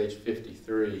diagnosed at age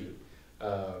 53,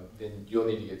 then you'll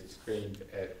need to get screened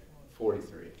at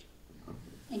 43.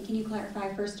 And can you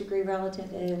clarify first-degree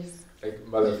relative is? Like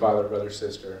mother, father, brother,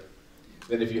 sister.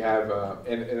 Then if you have,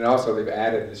 and also they've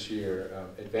added this year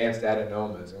advanced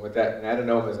adenomas, and with that, an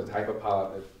adenoma is a type of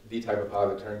polyp, the type of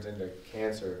polyp that turns into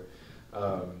cancer,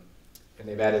 and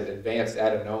they've added advanced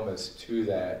adenomas to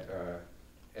that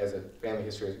as a family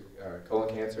history of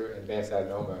colon cancer. Advanced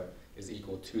adenoma is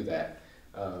equal to that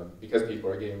because people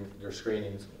are getting their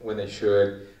screenings when they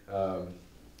should.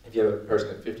 if you have a person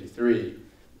at 53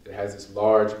 that has this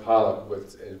large polyp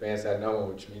with advanced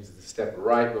adenoma, which means it's the step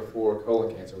right before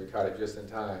colon cancer, we caught it just in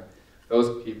time,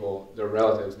 those people, their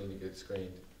relatives need to get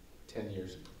screened 10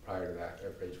 years prior to that,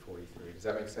 at age 43. Does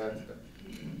that make sense?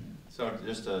 So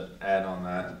just to add on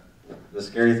that, the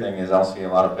scary thing is I'll see a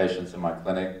lot of patients in my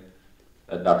clinic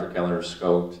that Dr. Keller has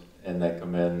scoped, and they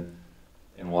come in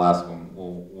and we'll ask them,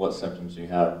 well, what symptoms do you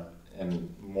have?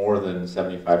 And more than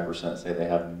 75% say they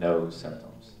have no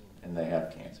symptoms and they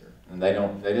have cancer. And they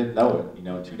didn't know it. You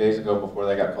know, 2 days ago before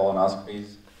they got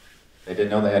colonoscopies, they didn't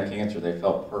know they had cancer. They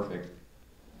felt perfect.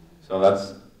 So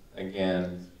that's,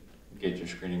 again, get your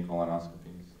screening colonoscopies.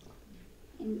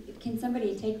 And can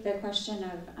somebody take the question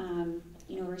of,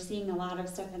 you know, we're seeing a lot of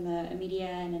stuff in the media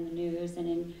and in the news and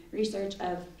in research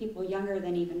of people younger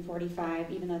than even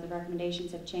 45, even though the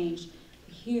recommendations have changed,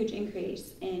 a huge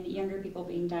increase in younger people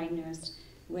being diagnosed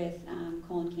with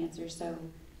colon cancer. So,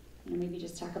 you know, maybe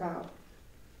just talk about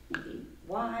maybe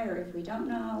why, or if we don't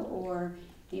know, or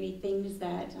maybe things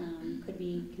that could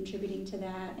be contributing to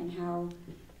that, and how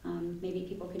maybe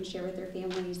people can share with their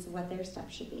families what their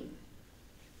steps should be.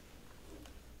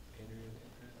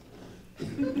 That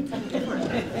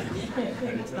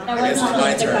was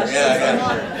my turn.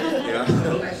 Yeah.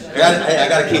 I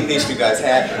got to keep these two guys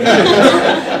happy.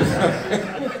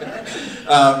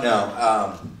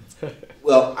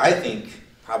 Well, I think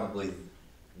probably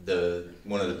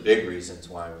one of the big reasons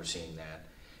why we're seeing that,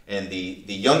 and the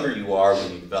younger you are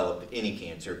when you develop any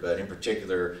cancer, but in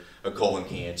particular a colon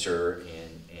cancer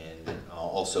and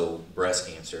also breast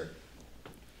cancer,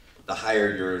 the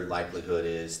higher your likelihood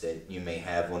is that you may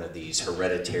have one of these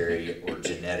hereditary or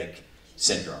genetic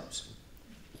syndromes.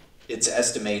 It's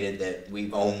estimated that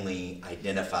we've only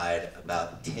identified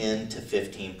about 10 to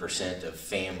 15% of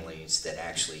families that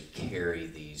actually carry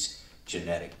these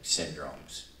genetic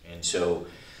syndromes. And so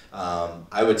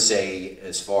I would say,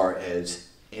 as far as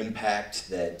impact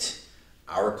that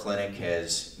our clinic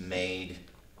has made,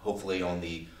 hopefully on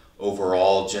the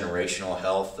overall generational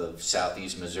health of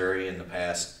Southeast Missouri in the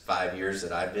past 5 years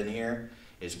that I've been here,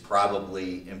 is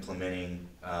probably implementing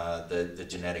the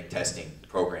genetic testing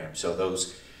program. So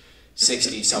those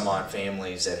 60 some odd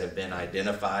families that have been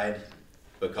identified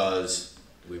because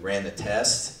we ran the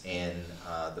test and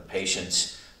the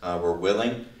patients were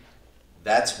willing,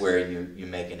 that's where you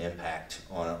make an impact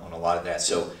on a lot of that.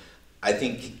 So I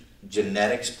think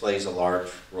genetics plays a large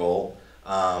role,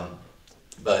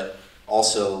 but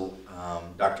also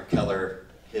Dr. Keller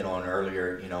hit on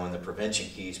earlier, you know, in the prevention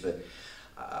keys, but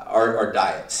our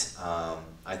diets.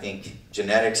 I think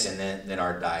genetics and then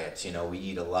our diets. You know, we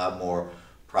eat a lot more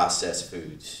processed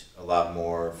foods, a lot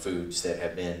more foods that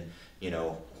have been, you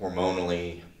know,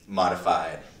 hormonally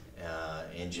modified,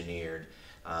 engineered.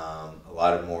 A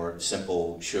lot of more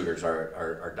simple sugars,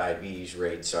 our diabetes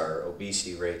rates, our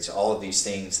obesity rates, all of these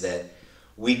things that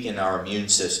weaken our immune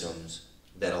systems,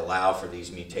 that allow for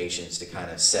these mutations to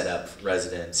kind of set up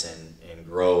residence and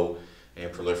grow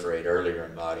and proliferate earlier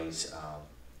in bodies.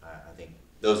 I think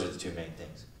those are the two main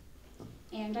things.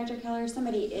 And Dr. Keller,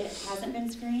 somebody hasn't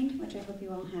been screened, which I hope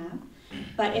you all have,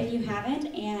 but if you haven't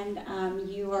and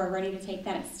you are ready to take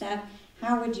that step,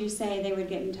 how would you say they would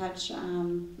get in touch?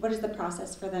 What is the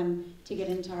process for them to get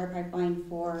into our pipeline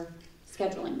for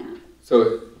scheduling that?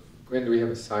 So, Gwen, do we have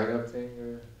a sign-up thing?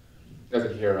 Or?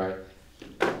 Nothing here, right?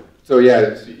 So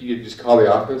yeah, you can just call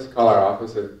the office, call our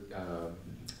office at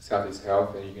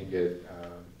SoutheastHEALTH, and you can get,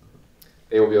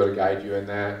 they will be able to guide you in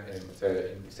that and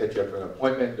set you up for an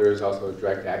appointment. There is also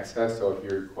direct access, so if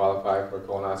you're qualified for a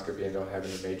colonoscopy and don't have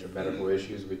any major medical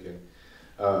issues, we can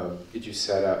get you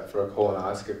set up for a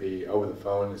colonoscopy over the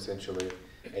phone, essentially,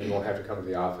 and you won't have to come to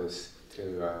the office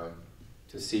to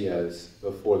see us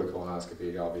before the colonoscopy.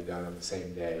 It'll all be done on the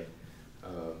same day.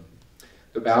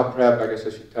 The bowel prep, I guess I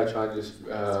should touch on just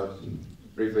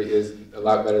briefly, is a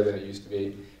lot better than it used to be.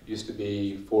 It used to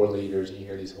be 4 liters, and you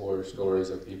hear these horror stories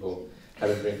of people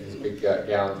having to drink these big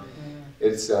gallons.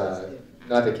 It's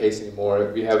not the case anymore.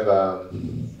 We have, the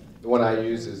one I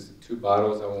use is 2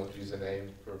 bottles. I won't use the name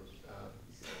for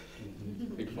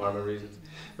big pharma reasons.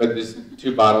 But there's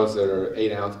 2 bottles that are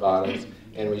 8-ounce bottles,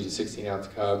 and we use a 16-ounce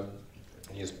cup.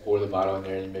 And you just pour the bottle in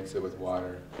there and you mix it with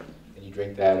water. And you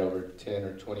drink that over 10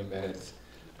 or 20 minutes.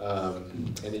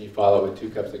 And then you follow it with 2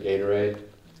 cups of Gatorade.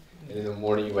 And in the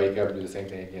morning you wake up and do the same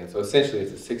thing again. So essentially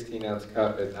it's a 16-ounce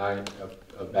cup at night of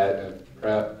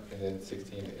prep, and then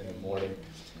 16 in the morning.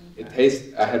 It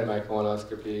tastes, I had my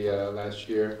colonoscopy last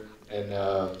year, and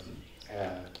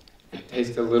it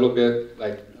tastes a little bit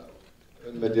like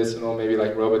medicinal, maybe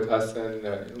like Robitussin,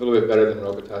 a little bit better than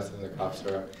Robitussin, the cough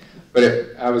syrup.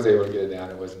 But I was able to get it down.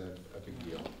 It wasn't a big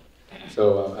deal.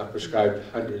 So I've prescribed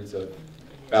hundreds of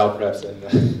bowel preps, and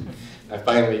I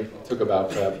finally took a bowel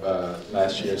prep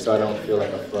last year, so I don't feel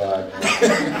like a fraud.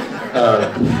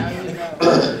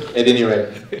 At any rate,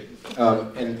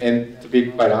 and to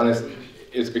be quite honest,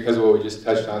 it's because of what we just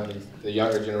touched on. The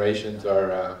younger generations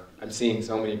are, I'm seeing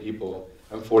so many people.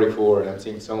 I'm 44, and I'm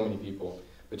seeing so many people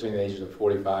between the ages of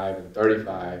 45 and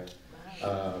 35.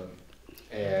 I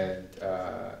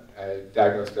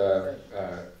diagnosed a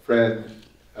friend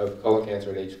of colon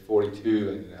cancer at age 42,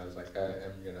 and I was like, I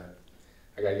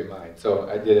gotta get mine. So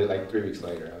I did it like 3 weeks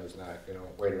later. I was not gonna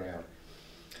wait around.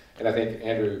 And I think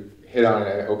Andrew hit on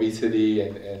it. Obesity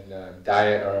and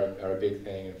diet are a big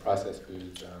thing, and processed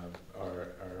foods are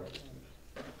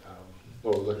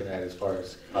what we're looking at as far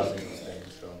as causing these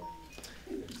things. So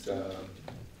it's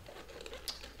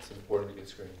important to get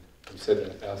screened. You said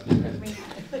that 1,000 times.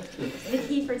 The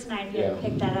key for tonight, if you haven't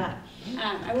picked that up.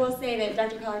 I will say that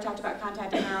Dr. Keller talked about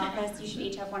contacting our office. You should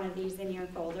each have one of these in your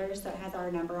folder, so it has our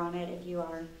number on it if you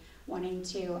are wanting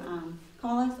to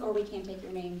call us, or we can take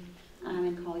your name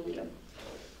and call you.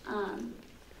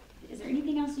 Is there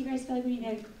anything else you guys feel like we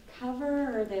need to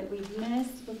cover or that we've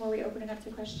missed before we open it up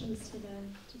to questions to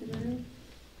the group?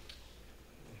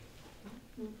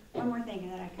 One more thing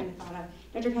that I kind of thought of.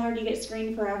 Dr. Keller, do you get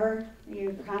screened forever? Are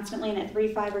you constantly in a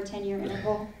 3, 5, or 10-year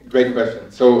interval? Great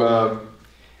question. So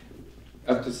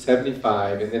up to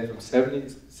 75, and then from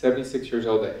 76 years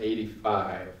old to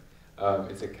 85,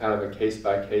 it's a kind of a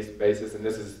case-by-case basis, and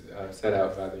this is set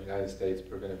out by the United States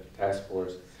Preventive Task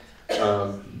Force.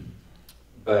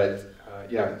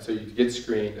 Yeah, so you get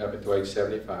screened up until age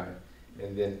 75,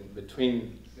 and then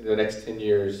between the next 10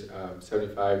 years,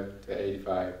 75 to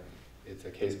 85, it's a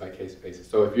case-by-case basis.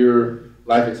 So if your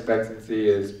life expectancy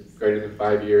is greater than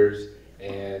 5 years,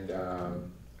 and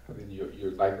then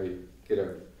you're likely get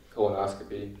a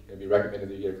colonoscopy. It'd be recommended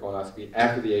that you get a colonoscopy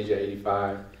after the age of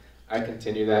 85. I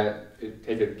continue that.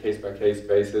 Take it case-by-case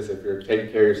basis. If you're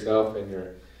taking care of yourself and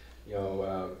you're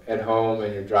at home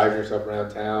and you're driving yourself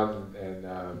around town and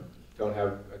don't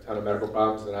have a ton of medical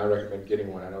problems, then I recommend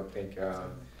getting one. I don't think,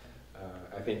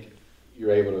 I think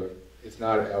you're able to, it's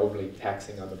not overly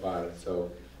taxing on the body.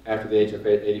 So after the age of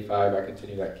 85, I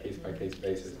continue that case-by-case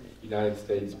basis. United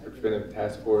States Preventive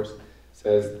Task Force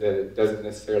says that it doesn't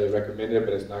necessarily recommend it,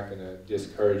 but it's not going to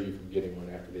discourage you from getting one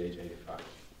after the age of 85.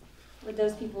 Would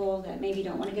those people that maybe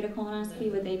don't want to get a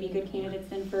colonoscopy, would they be good candidates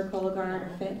then for Cologuard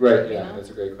or FIT? Right, yeah, that's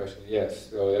a great question.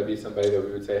 Yes, so that'd be somebody that we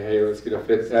would say, hey, let's get a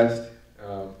FIT test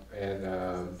and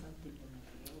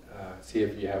see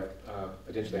if you have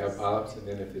potentially have polyps, and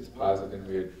then if it's positive, then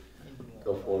we would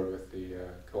go forward with the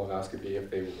colonoscopy if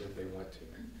they want to.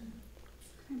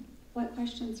 Okay. What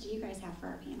questions do you guys have for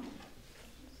our panel?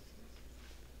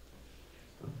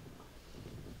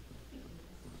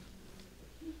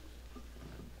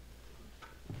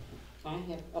 I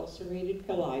have ulcerated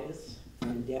colitis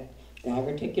and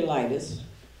diverticulitis.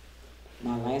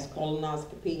 My last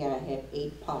colonoscopy, I had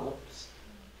 8 polyps,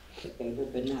 but they were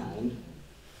benign.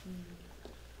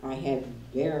 I had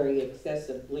very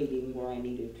excessive bleeding where I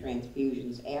needed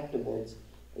transfusions afterwards.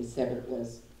 They said it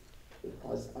was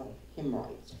because of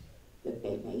hemorrhoids that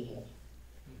they may have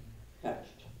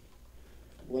touched.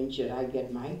 When should I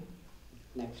get my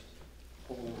next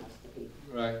colonoscopy?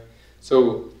 Right.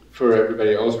 So for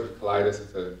everybody, ulcerative colitis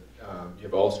is a you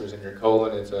have ulcers in your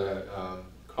colon. It's a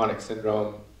chronic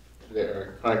syndrome,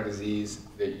 or chronic disease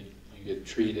that you get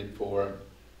treated for.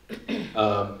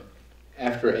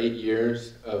 After 8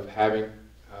 years of having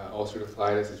ulcerative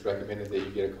colitis, it's recommended that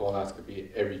you get a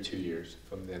colonoscopy every 2 years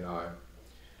from then on.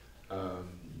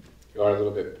 You are a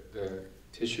little bit, the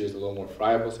tissue is a little more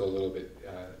friable, so a little bit,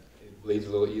 it bleeds a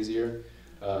little easier.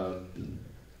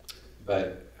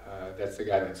 But that's the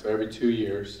guideline. So every 2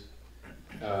 years,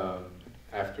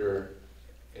 after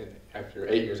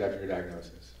 8 years after your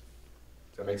diagnosis.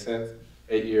 Does that make sense?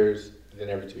 8 years, and then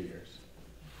every 2 years.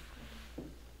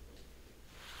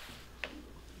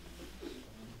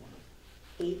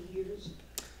 8 years?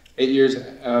 8 years,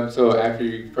 so after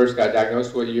you first got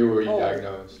diagnosed, what year were you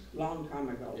diagnosed? Long time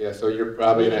ago. Yeah, so you're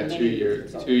probably in that 2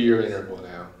 year interval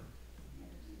now.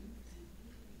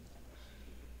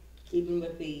 Even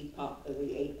with the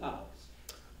 8 polyps.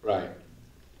 Right.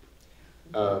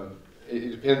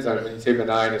 It depends on, when you say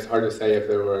benign, it's hard to say if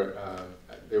there were,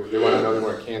 they want to know they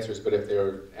weren't cancers, but if they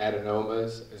were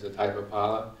adenomas, is a type of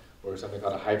polyp, or something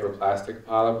called a hyperplastic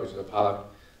polyp, which is a polyp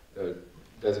that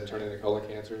doesn't turn into colon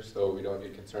cancer, so we don't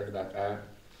get concerned about that.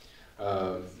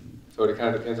 So it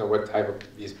kind of depends on what type of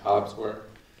these polyps were,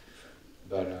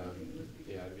 but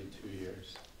yeah, it'd be 2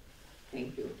 years.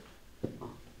 Thank you.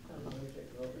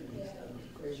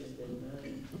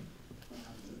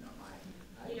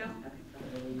 You don't? Okay.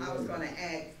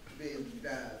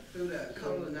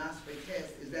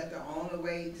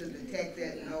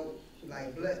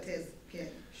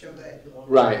 show that?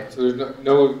 Right, so there's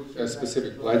no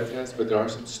specific blood test, but there are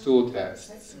some stool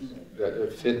tests.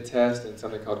 The FIT test and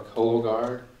something called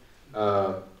Cologuard.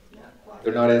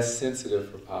 They're not as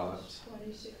sensitive for polyps,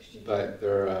 but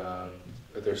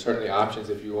there's certainly options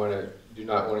if you do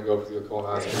not want to go through the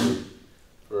colonoscopy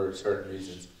for certain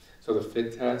reasons. So the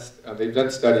FIT test, they've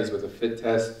done studies with the FIT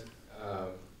test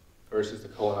versus the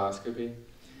colonoscopy,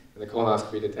 and the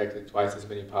colonoscopy detected twice as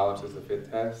many polyps as the FIT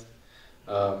test.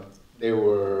 They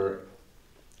were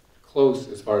close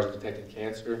as far as detecting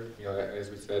cancer. You know,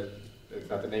 as we said, it's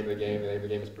not the name of the game. The name of the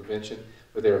game is prevention,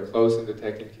 but they were close in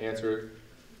detecting cancer.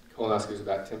 Colonoscopy is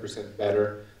about 10%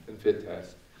 better than FIT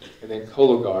test. And then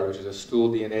Cologuard, which is a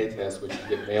stool DNA test, which you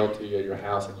get mailed to you at your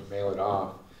house and you mail it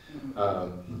off,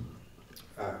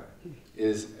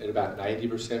 is at about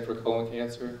 90% for colon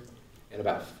cancer and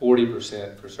about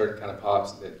 40% for certain kind of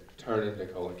polyps that turn into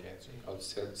colon cancer, called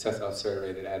sessile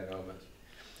serrated adenomas.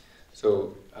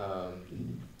 So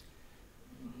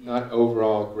not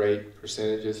overall great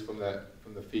percentages from the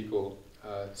fecal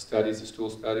studies, the stool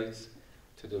studies,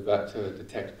 to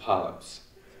detect polyps,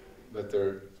 but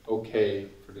they're okay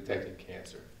for detecting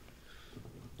cancer.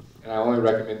 And I only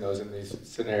recommend those in these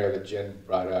scenario that Jen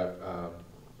brought up.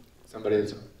 Somebody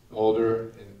who's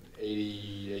older, in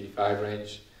 80, 85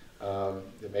 range,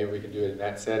 that maybe we can do it in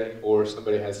that setting, or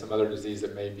somebody has some other disease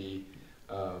that may be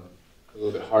a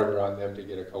little bit harder on them to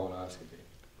get a colonoscopy.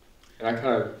 And I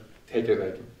kind of take it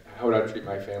like, how would I treat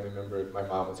my family member if my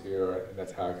mom was here, and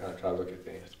that's how I kind of try to look at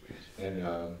things. And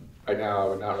right now, I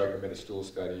would not recommend a stool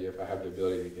study if I have the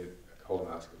ability to get a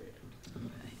colonoscopy.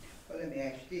 Well, let me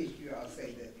ask you this. You all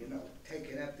say that, you know,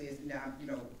 taking up this now, you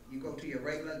know, you go to your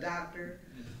regular doctor,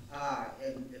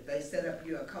 and if they set up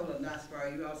you a colonoscopy, are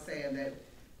you all saying that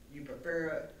you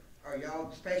prefer, or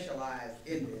y'all specialize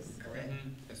in this, correct? Mm-hmm.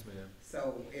 Yes, ma'am.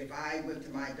 So if I went to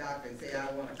my doctor and said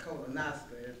I want a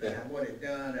colonoscopy, then I want it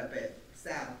done up at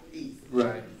Southeast.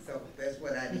 Right. So that's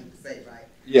what I need to say, right?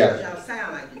 Yeah. Y'all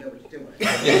sound like you know what you're doing.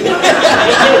 Don't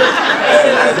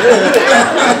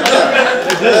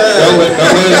let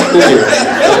us fool you.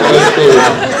 Don't let us fool you.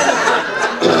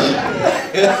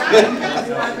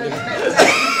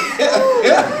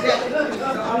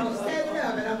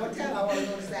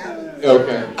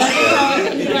 Okay.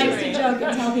 He likes to joke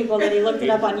and tell people that he looked it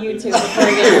up on YouTube before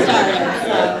he gets started.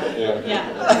 So, yeah.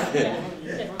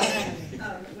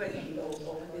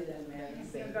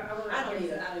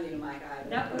 I don't need a mic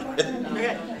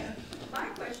either. My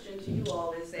question to you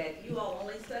all is that you all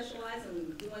only specialize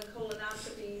in doing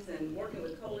colonoscopies and working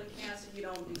with colon cancer. You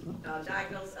don't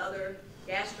diagnose other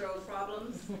gastro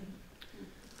problems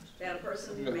that a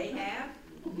person may have?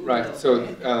 Right, so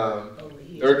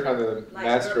they're kind of the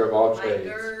master of all trades.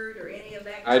 Like GERD or any of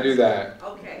that? I do that.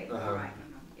 Okay, all right.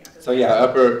 Yeah, so yeah,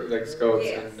 upper like scopes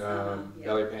and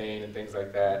belly pain and things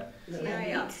like that.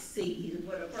 TIF.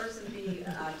 Would a person be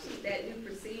that new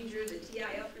procedure, the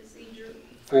TIF procedure?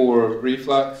 For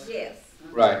reflux? Yes.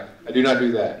 Right, I do not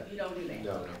do that. You don't do that?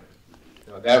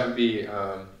 No, that would be,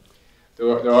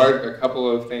 there are a couple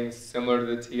of things similar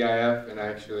to the TIF, and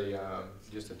actually,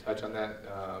 just to touch on that,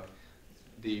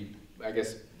 I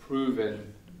guess,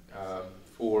 proven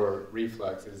for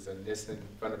reflux is a Nissen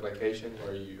fundoplication,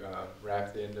 where you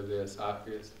wrap the end of the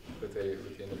esophagus with the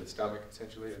end of the stomach,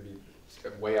 essentially. It'd be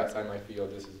way outside my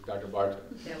field. This is Dr. Bartow.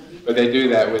 But they do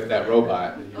that with that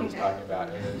robot that he was talking about.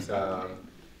 And it's,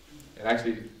 and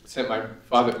actually sent my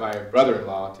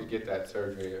brother-in-law to get that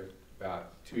surgery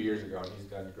about 2 years ago, and he's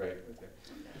done great with it.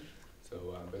 So,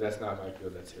 but that's not my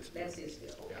field, that's his field. That's his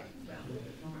field, okay.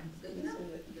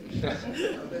 Yeah.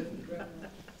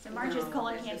 So March is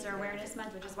Colon Cancer Awareness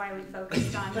Month, which is why we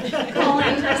focused on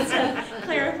colon, just to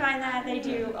clarify that. They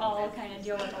do all kind of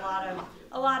deal with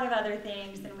a lot of other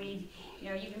things, and we, you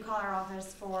know, you can call our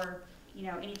office for, you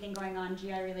know, anything going on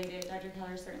GI related. Dr.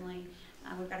 Keller certainly.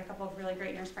 We've got a couple of really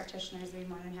great nurse practitioners. We'd be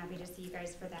more than happy to see you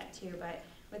guys for that too. But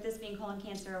with this being Colon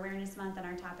Cancer Awareness Month and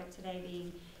our topic today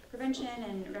being prevention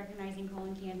and recognizing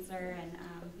colon cancer and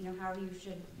you know, how you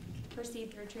should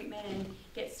proceed through treatment and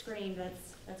get screened,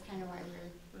 that's kind of why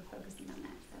we're focusing on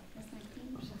that.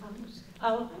 So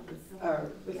I'll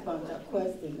respond to that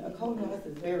question. A colonoscopy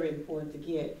is very important to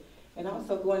get. And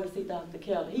also going to see Dr.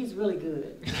 Kelly. He's really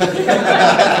good.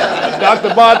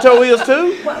 Dr. Bartow is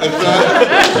too? Dr.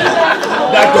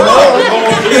 Moore?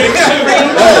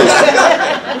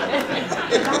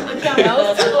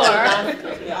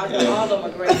 All of them are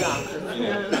great doctors.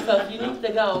 So if you need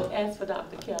to go, ask for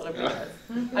Dr. Keller, because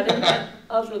I didn't have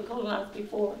other colonoscopy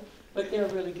before, but they're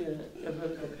really good. They're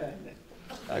really good. Okay.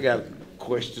 I got a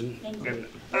question. Thank you.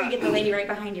 We'll get the lady right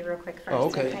behind you real quick first. Oh,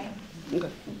 okay. Okay.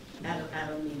 I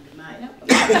don't need the mic.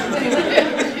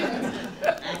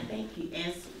 I think you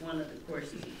answered one of the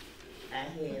questions I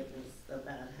had was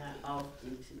about how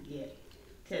often to get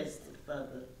tested for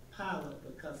the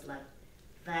polyp, because like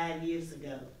 5 years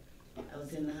ago, I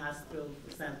was in the hospital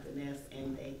for something else,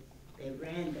 and they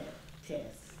ran that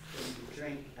test. And the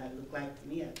drink, I looked like to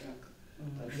me, I drank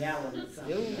a gallon or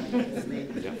something like this,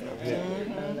 maybe.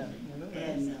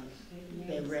 And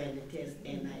they ran the test,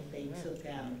 and they took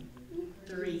out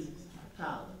 3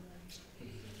 polyps.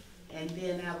 And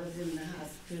then I was in the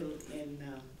hospital in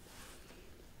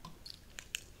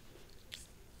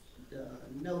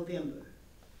November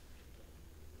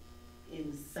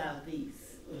in Southeast.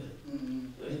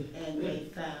 And they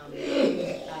found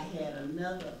I had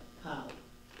another polyp,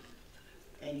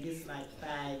 and this like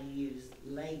 5 years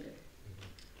later.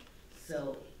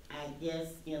 So I guess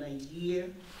in a year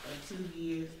or 2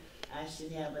 years, I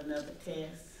should have another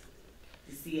test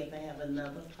to see if I have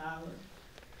another polyp.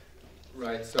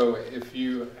 Right, so if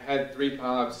you had 3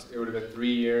 polyps, it would have been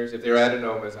 3 years. If they were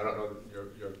adenomas, I don't know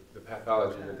the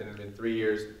pathology, but then it would have been 3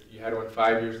 years. You had one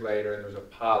 5 years later, and there was a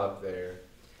polyp there.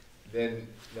 Then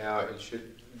now it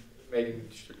should,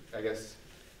 I guess,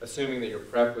 assuming that your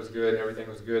prep was good, everything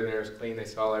was good, and it was clean, they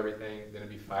saw everything, then it'd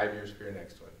be 5 years for your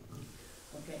next one.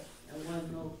 Okay, and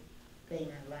one more thing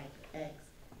I'd like to ask.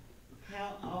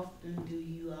 How often do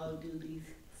you all do these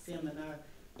seminars,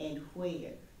 and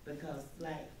where? Because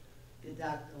like the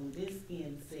doctor on this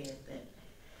end said that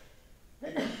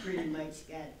they pretty much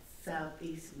got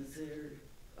Southeast Missouri,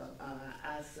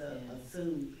 I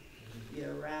assume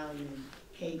you're around in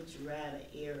Cape Girardeau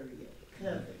area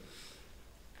covered.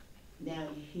 Now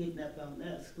you're hitting up on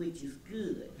us, which is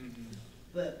good.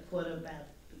 But what about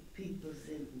the peoples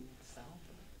in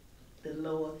the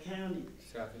lower county?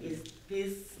 Is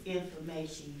this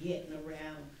information getting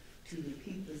around to the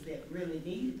peoples that really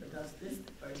need it? Because this is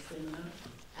the first seminar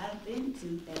I've been to,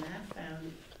 and I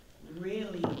found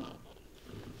really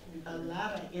a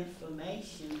lot of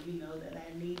information, you know, that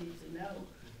I needed to know.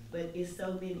 But it's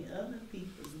so many other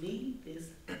people need this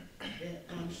that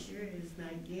I'm sure is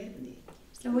not getting it.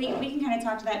 So we can kind of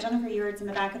talk to that. Jennifer Ewert's in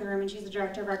the back of the room, and she's the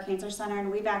director of our cancer center,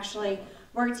 and we've actually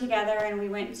worked together, and we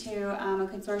went to a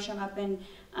consortium up in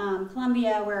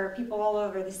Columbia where people all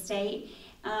over the state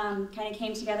kind of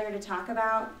came together to talk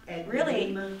about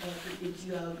really. Did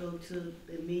you all go to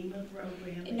the MEMA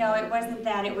program? No, it wasn't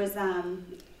that. It was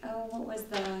what was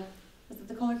it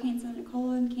the Colon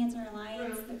Cancer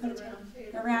Alliance?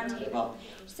 The round table.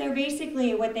 So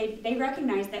basically, what they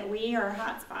recognized that we are a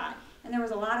hotspot, and there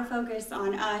was a lot of focus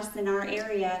on us in our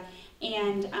area,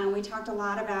 and we talked a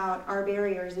lot about our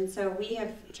barriers, and so we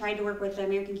have tried to work with the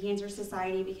American Cancer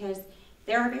Society because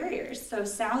there are barriers. So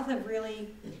south of really,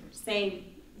 say,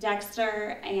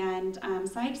 Dexter and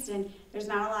Sykeston, there's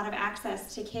not a lot of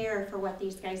access to care for what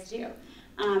these guys do.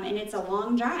 And it's a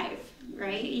long drive,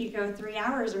 right? You go 3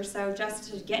 hours or so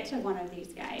just to get to one of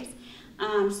these guys.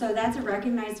 So that's a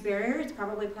recognized barrier. It's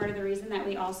probably part of the reason that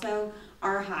we also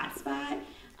are a hot spot.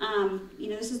 You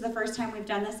know, this is the first time we've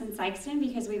done this in Sykeston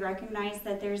because we recognize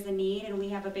that there's a need, and we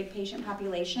have a big patient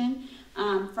population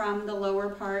from the lower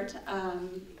part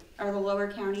or the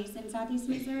lower counties in Southeast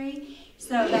Missouri.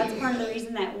 So that's part of the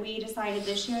reason that we decided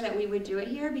this year that we would do it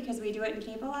here, because we do it in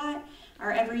Cape a lot,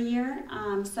 or every year.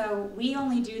 So we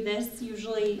only do this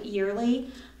usually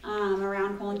yearly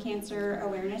around Colon Cancer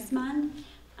Awareness Month.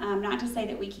 Not to say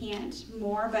that we can't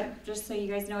more, but just so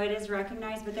you guys know, it is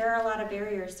recognized, but there are a lot of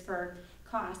barriers for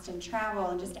cost and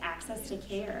travel and just access to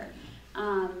care.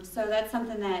 So that's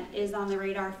something that is on the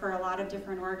radar for a lot of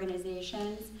different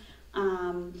organizations.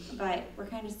 But we're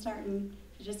kind of starting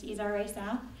to just ease our way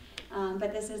south.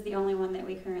 But this is the only one that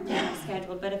we currently have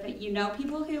scheduled. But if you know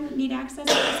people who need access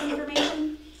to this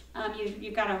information,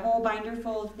 you've got a whole binder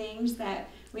full of things that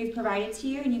we've provided to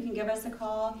you, and you can give us a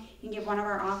call. You can give one of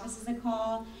our offices a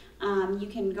call. You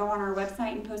can go on our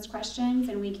website and post questions,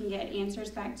 and we can get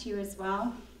answers back to you as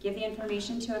well. Give the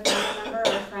information to a family member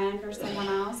or a friend or someone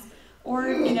else. Or,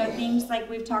 you know, things like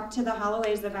we've talked to the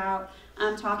Holloways about,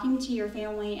 talking to your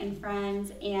family and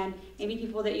friends and maybe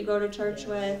people that you go to church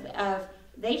with,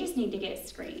 they just need to get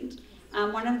screened.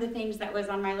 One of the things that was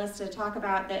on my list to talk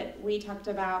about that we talked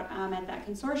about at that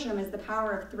consortium is the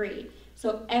power of 3.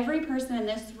 So every person in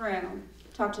this room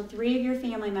talk to 3 of your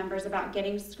family members about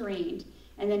getting screened,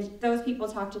 and then those people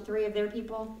talk to 3 of their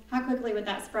people. How quickly would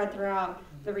that spread throughout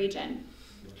the region?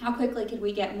 How quickly could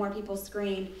we get more people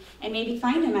screened and maybe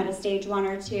find them at a stage 1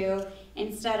 or 2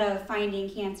 instead of finding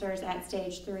cancers at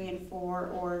stage 3 and 4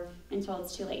 or until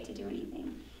it's too late to do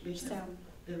anything? So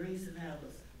the reason I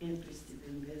was interested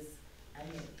in this, I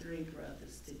had 3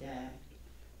 brothers to die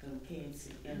from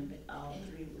cancer, and all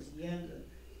three was younger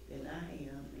than I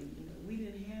am, and you know, we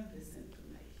didn't have this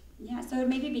information. Yeah, so it'd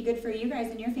maybe be good for you guys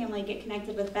and your family to get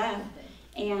connected with Beth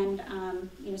and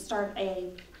you know, start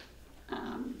a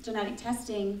genetic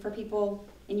testing for people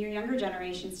in your younger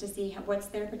generations to see what's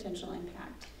their potential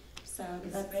impact. So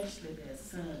especially their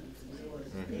sons and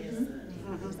daughters, their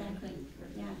sons. Exactly.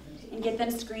 Yeah, and get them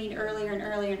screened earlier and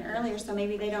earlier and earlier, so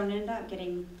maybe they don't end up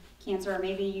getting cancer, or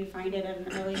maybe you find it at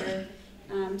an earlier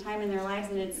time in their lives,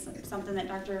 and it's something that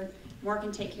Dr. Moore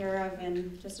can take care of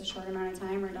in just a short amount of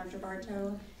time, or Dr.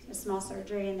 Bartow, a small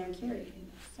surgery, and they're cured.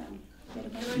 So,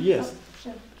 yes.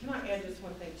 Sure. Can I add just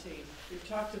one thing, Chief? We've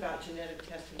talked about genetic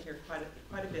testing here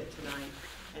quite a bit tonight,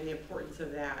 and the importance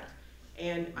of that.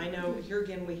 And I know here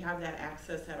again we have that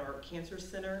access at our cancer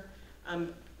center,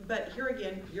 but here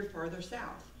again you're farther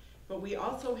south. But we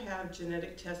also have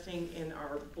genetic testing in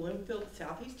our Bloomfield,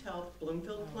 SoutheastHEALTH,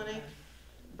 Bloomfield Clinic,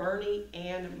 Bernie,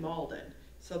 and Malden.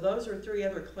 So those are 3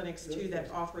 other clinics too that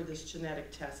offer this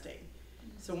genetic testing.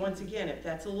 So once again, if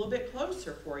that's a little bit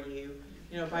closer for you,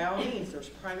 you know, by all means, there's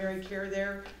primary care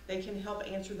there. They can help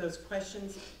answer those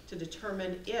questions to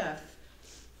determine if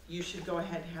you should go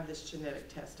ahead and have this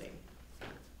genetic testing.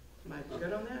 Am I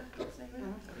good on that? Okay.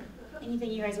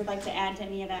 Anything you guys would like to add to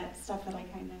any of that stuff that I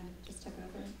kind of just took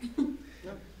over? No,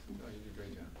 you did a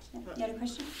great job. Yeah. You had a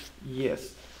question?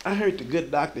 Yes. I heard the good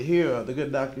doctor here,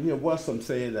 Wassum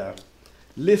said,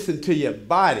 listen to your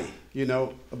body, you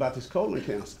know, about this colon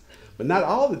cancer. But not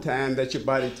all the time that your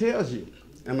body tells you.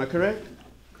 Am I correct?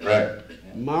 Correct.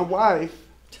 My wife,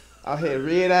 I had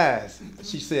red eyes.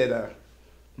 She said,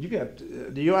 you got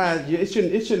your eyes,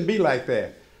 it shouldn't be like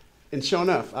that. And sure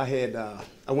enough, I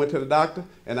went to the doctor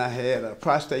and I had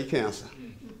prostate cancer.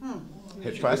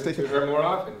 Had prostate cancer. Her more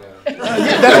often now.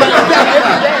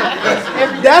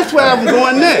 That's where I'm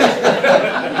going next.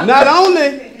 Not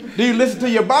only do you listen to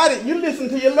your body, you listen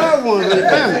to your loved ones and your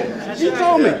family. She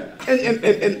told me.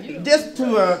 And just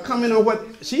to comment on what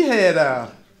she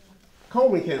had,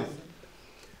 colon cancer.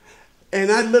 And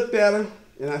I looked at her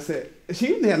and I said, she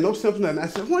didn't have no symptoms. And I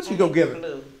said, why don't you go get her?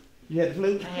 Flu. You had the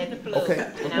flu? I had the flu. Okay.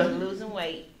 And I was losing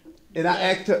weight. And I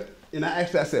asked her,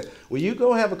 I said, will you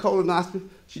go have a colonoscopy?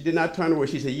 She did not turn away.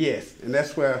 She said, yes. And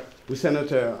that's where we sent her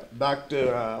to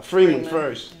Dr. Freeman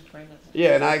first.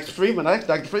 Yeah, and I asked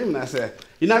Dr. Freeman, I said,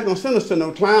 you're not going to send us to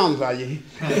no clowns, are you?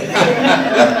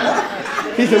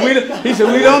 He said, we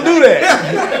don't do that.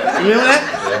 Remember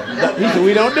that? He said,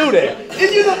 we don't do that.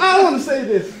 And you know, I want to say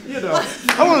this,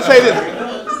 I want to say this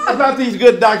about these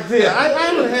good doctors here. I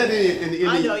haven't had any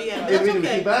I know, yeah, that's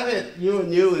okay. But I had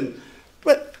you,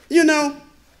 but you know,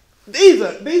 these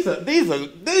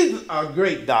are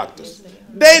great doctors.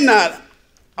 They're not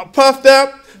puffed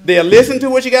up. They'll listen to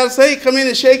what you got to say, come in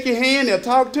and shake your hand, they'll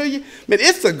talk to you. Man,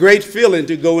 it's a great feeling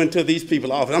to go into these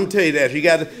people's office. I'm telling you that. If you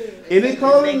got any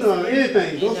colon or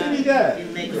anything, go see these guys.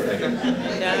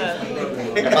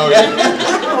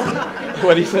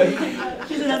 What'd he say?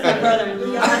 She said, that's my brother.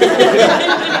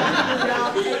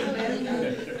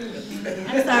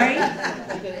 I'm sorry?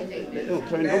 Don't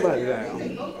turn nobody down.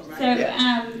 So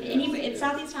at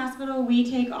Southeast Hospital, we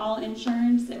take all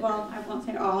insurance. Well, I won't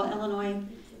say all. Illinois,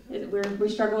 we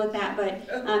struggle with that. But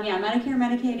yeah, Medicare,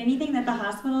 Medicaid, anything that the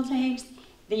hospital takes,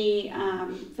 the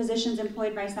physicians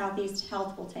employed by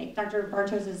SoutheastHEALTH will take. Dr.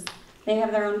 Bartow's they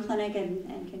have their own clinic and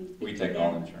can. We take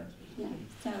all insurance. Yeah.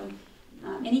 So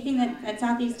anything that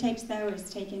Southeast takes, though, is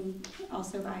taken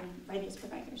also by these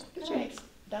providers.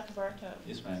 Dr. Bartow.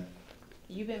 Yes, ma'am.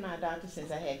 You've been my doctor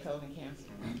since I had colon cancer.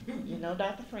 You know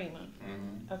Dr. Freeman.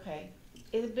 Mm-hmm. Okay.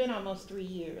 It's been almost 3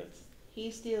 years.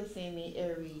 He's still seeing me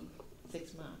every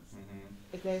 6 months.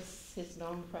 Mm-hmm. Is that his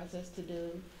normal process to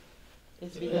do?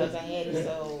 It's because I had it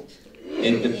so...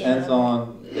 It depends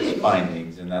on his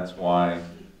findings, and that's why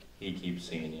he keeps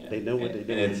seeing you. They know what they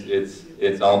do. And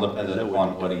it's all dependent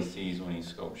upon what he sees when he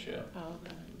scopes you. Oh,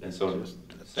 okay. And so,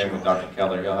 same with Dr.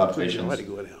 Keller, he'll have patients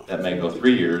that may go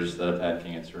 3 years that have had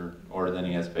cancer, or then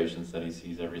he has patients that he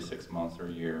sees every 6 months or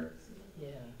a year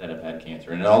that have had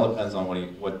cancer. And it all depends on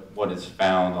what is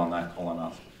found on that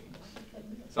colonoscopy.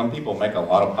 Some people make a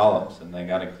lot of polyps, and they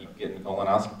got to keep getting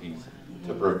colonoscopies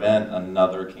to prevent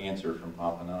another cancer from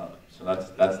popping up. So that's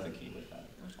the key with that.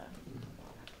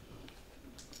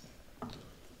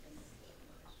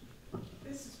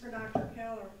 This is for Dr.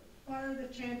 Keller. What are the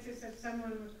chances of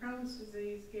someone with Crohn's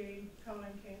disease getting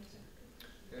colon cancer?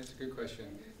 That's a good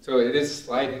question. So it is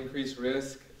slight increased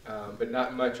risk, but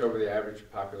not much over the average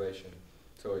population.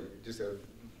 So just a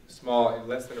small,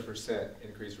 less than 1%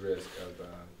 increased risk of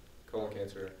colon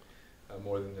cancer,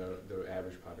 more than the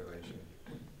average population.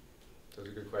 So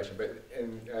it's a good question. But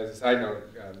and as a side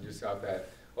note, just off that,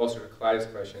 ulcerative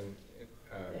colitis question,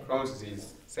 Crohn's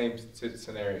disease, same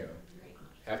scenario.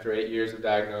 After 8 years of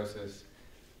diagnosis,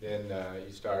 then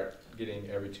you start getting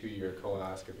every 2-year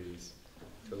colonoscopies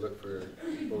to look for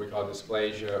what we call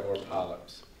dysplasia or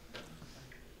polyps.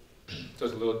 So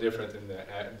it's a little different than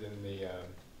the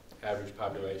average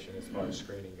population as far as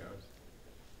screening goes.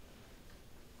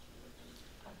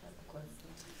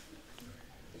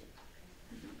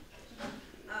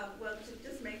 Well, to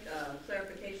just make a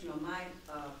clarification on my,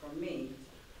 for me,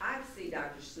 I see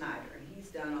Dr. Snyder, and he's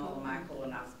done all of my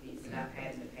colonoscopies that I've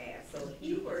had in the past. So if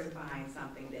he were to find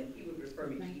something, then he would refer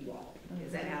me to you all.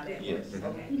 Is that how that Yes. works?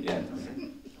 Okay. Yes.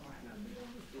 Okay.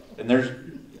 And there's,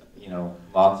 you know,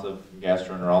 lots of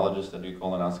gastroenterologists that do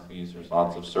colonoscopies. There's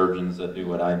lots of surgeons that do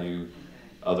what I do,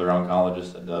 other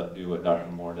oncologists that do what Dr.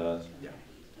 Moore does. Yeah.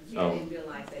 So, I didn't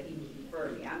realize that he would refer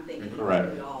me. I'm thinking he correct.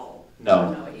 would do it all.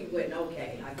 No. No, he wouldn't.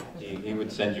 Okay, I got you. He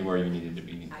would send you where you needed to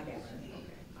be. I got you. Okay,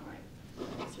 all right.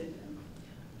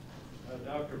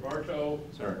 Dr. Bartow.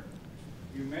 Sir.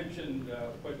 You mentioned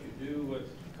what you do with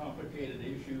complicated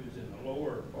issues in the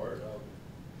lower part of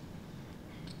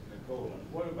the colon.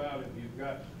 What about if you've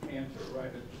got cancer right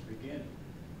at the beginning?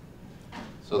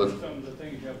 So What are some of the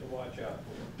things you have to watch out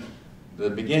for? The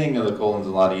beginning of the colon's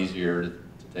a lot easier to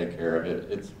take care of.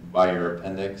 It's by your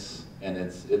appendix, and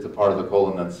it's a part of the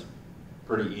colon that's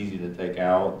pretty easy to take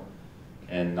out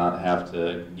and not have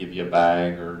to give you a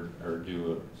bag or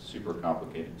do a super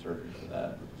complicated surgery for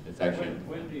that. It's actually...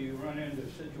 When do you run into a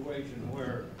situation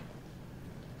where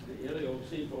the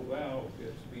ileocecal valve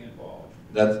gets to be involved?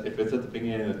 That's, if it's at the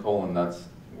beginning of the colon,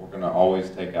 we're going to always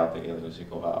take out the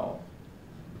ileocecal valve.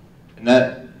 And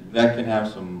that can have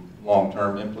some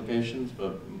long-term implications,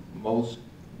 but most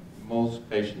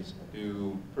patients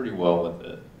do pretty well with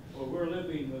it. Well, we're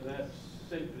living with that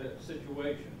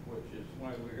situation, which is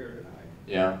why we're here tonight.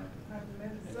 Yeah.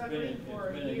 It's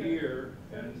been a year,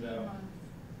 and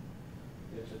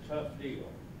it's a tough deal.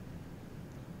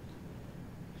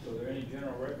 So are there any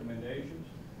general recommendations?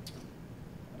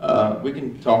 We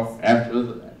can talk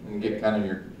after and get kind of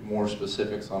your more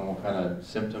specifics on what kind of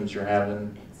symptoms you're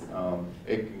having.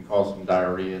 It can cause some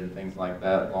diarrhea and things like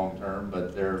that long term,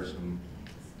 but there are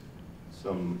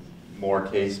some more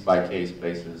case by case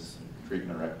basis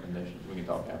treatment recommendations. We can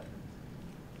talk after.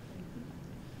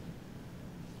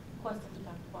 Question to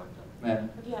Dr. Bartow. Ma'am?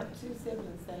 If you have 2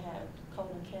 siblings that have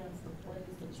colon cancer, what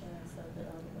is the chance of the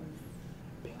other ones?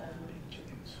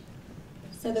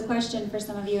 So the question for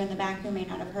some of you in the back who may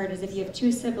not have heard is if you have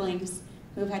 2 siblings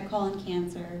who've had colon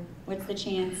cancer, what's the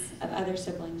chance of other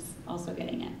siblings also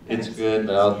getting it? It's good,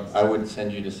 but I would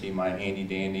send you to see my handy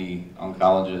dandy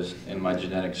oncologist and my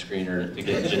genetic screener to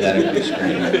get genetically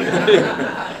screened.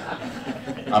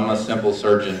 I'm a simple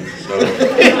surgeon, so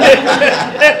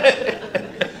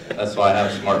that's why I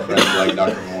have smart friends like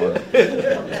Dr. Moore.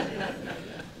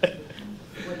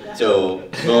 So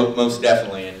most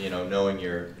definitely, and knowing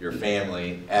your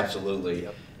family, absolutely.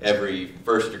 Every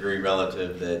first-degree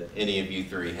relative that any of you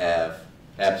 3 have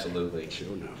absolutely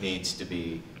needs to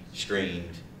be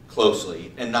screened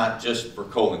closely, and not just for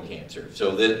colon cancer.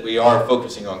 So that we are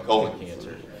focusing on colon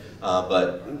cancer,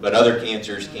 but other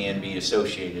cancers can be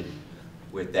associated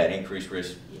with that increased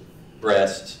risk: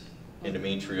 breast,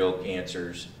 endometrial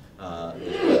cancers as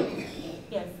well.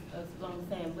 Yes, as long as I'm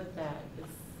saying with that,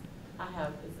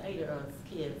 it's 8 of us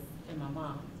kids and my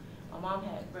mom. My mom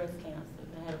had breast cancer.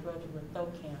 I had a brother with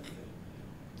throat cancer,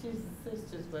 2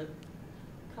 sisters with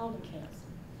colon cancer,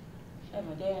 and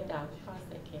my dad died with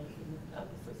prostate cancer, and the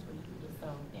other sister with uterus. So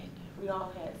we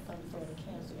all had some sort of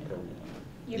cancer in our family.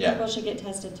 Your people should get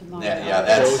tested tomorrow. Yeah,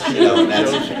 that's,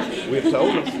 that's... We've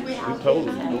told them. We've told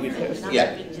them. We'll get tested.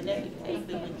 Yeah.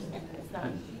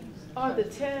 Are the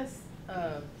tests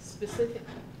specific,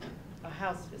 or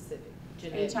how specific?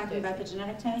 Are you talking about the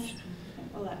genetic test?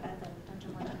 We'll let Dr.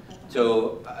 Moore talk about that.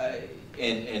 So,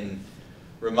 and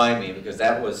remind me, because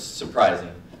that was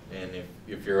surprising, and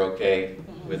if you're okay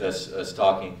with us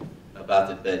talking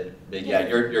about it, but yeah,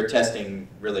 your testing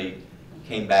really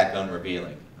came back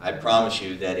unrevealing. I promise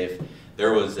you that if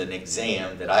there was an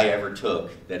exam that I ever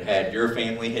took that had your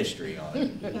family history on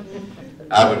it,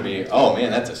 I would be, oh man,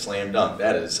 that's a slam dunk.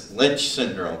 That is Lynch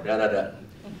syndrome, da da da.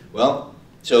 Well,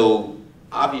 so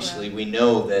obviously we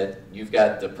know that you've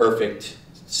got the perfect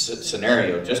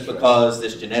scenario. Just because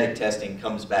this genetic testing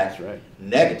comes back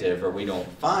negative, or we don't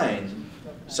find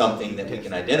something that we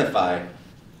can identify,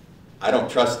 I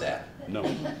don't trust that. No.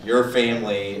 Your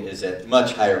family is at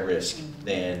much higher risk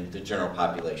than the general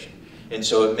population. And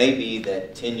so it may be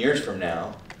that 10 years from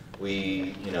now,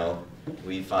 we,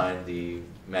 we find the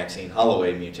Maxine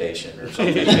Holloway mutation or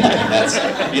something. And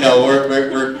that's, you know,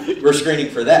 we're screening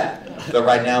for that. But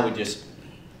right now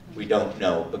we don't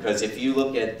know, because if you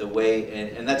look at the way,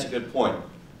 and that's a good point,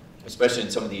 especially in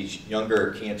some of these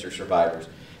younger cancer survivors.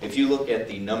 If you look at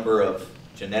the number of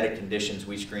genetic conditions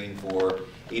we screened for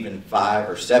even 5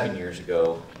 or 7 years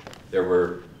ago, there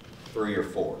were 3 or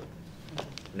 4.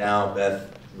 Now,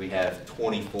 Beth, we have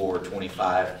 24,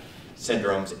 25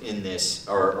 syndromes in this,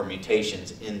 or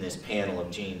mutations in this panel of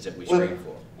genes that we screen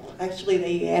for. Actually,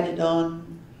 they added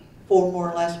on 4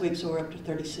 more last week, so we're up to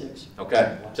 36.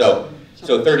 Okay, so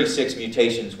 36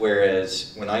 mutations,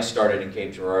 whereas when I started in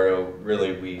Cape Girardeau,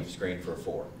 really we screened for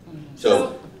 4.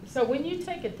 So when you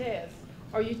take a test,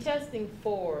 are you testing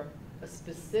for a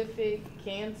specific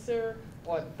cancer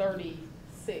or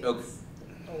 36? Okay.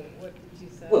 Or what did you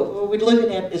say? What we're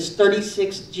looking at is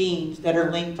 36 genes that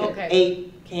are linked to Okay.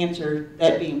 8 cancer,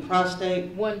 that being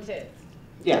prostate. One test.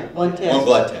 Yeah, one test. One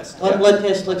blood test. One yeah. blood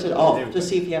test looks at all, to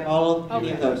see if you have all of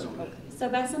Okay. those. So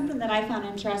that's something that I found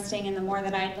interesting, and the more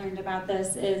that I learned about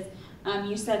this is,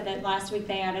 you said that last week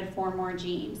they added 4 more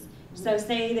genes. So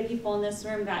say the people in this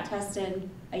room got tested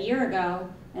a year ago,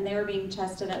 and they were being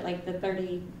tested at like the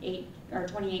 38 or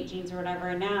 28 genes or whatever,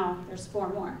 and now there's 4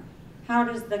 more. How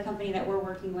does the company that we're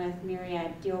working with,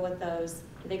 Myriad, deal with those?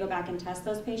 Do they go back and test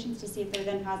those patients to see if they're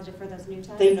then positive for those new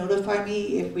tests? They notify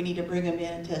me if we need to bring them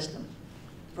in and test them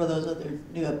for those other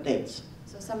new updates.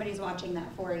 So somebody's watching that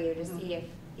for you to see if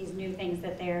these new things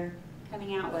that they're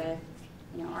coming out with,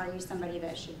 you know, are you somebody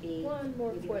that should be One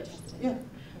more maybe question. tested? Yeah.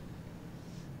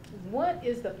 What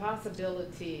is the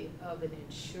possibility of an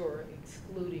insurer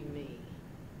excluding me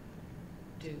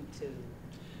due to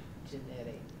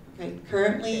genetic? Okay,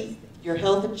 currently, your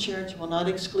health insurance will not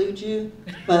exclude you,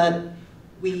 but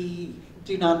we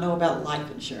do not know about life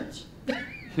insurance. Yeah.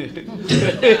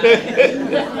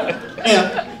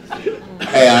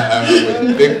 Hey,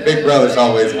 I'm with Big Brother's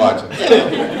always watching.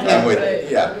 I'm with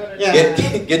you.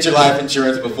 Yeah. Get your life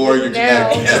insurance before your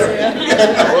genetic cancer.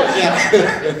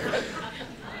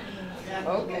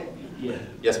 Okay.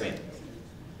 Yes, ma'am.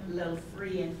 A little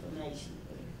free information.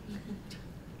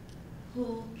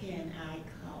 Who can I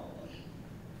call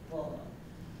for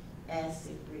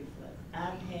acid reflux?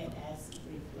 I've had acid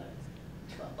reflux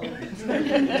for over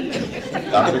 20 years.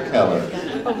 Dr. Keller.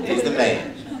 He's the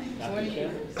man.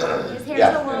 His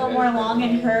hair's a little more long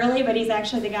and curly, but he's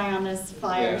actually the guy on this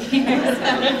flyer here.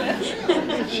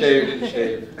 Shaved and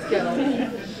shaved.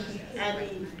 I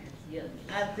mean,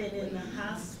 I've been in the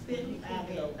hospital, I've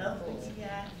had upper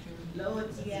GI, lower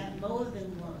GI, more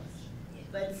than once.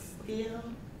 But still,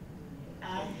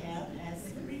 I have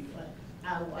acid reflux.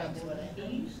 I watch what I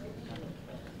eat.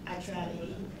 I try to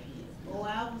eat 4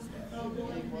 hours before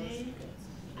going to bed.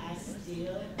 I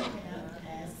still have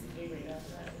acid reflux.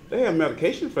 They have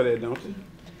medication for that, don't they?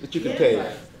 That you can Yes. take.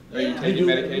 Are you taking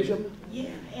medication? Yeah,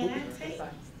 and I take a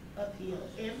pill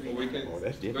every Well, we night. can Oh,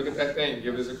 that's different. look at that thing.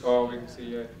 Give us a call. We can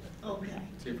see Okay,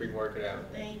 see if we can work it out.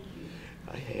 thank you.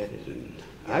 I had it.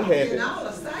 I had And it. all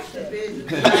the psych division.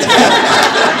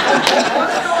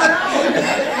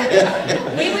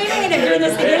 We may end up doing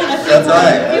this again in a That's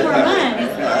right. few more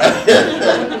months.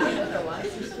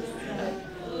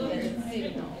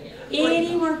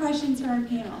 Any more questions for our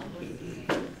panel?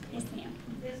 Yes, ma'am.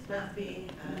 This might be,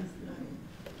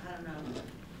 I don't know,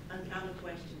 uncommon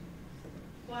question.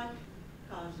 What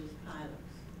causes pilots?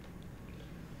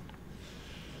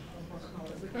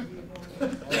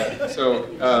 So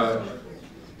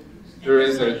there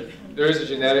is a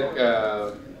genetic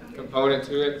component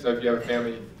to it. So if you have a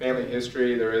family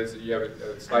history, you have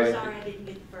a slight. I'm sorry, I didn't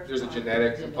get the first There's a part.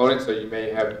 genetic component, so you may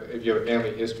have, if you have a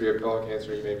family history of colon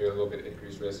cancer, you may be a little bit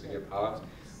increased risk to get polyps.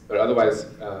 But otherwise,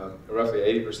 roughly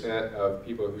 80% of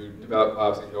people who develop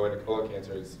polyps and go into colon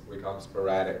cancer is we call them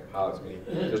sporadic polyps, meaning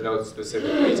there's no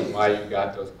specific reason why you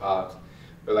got those polyps.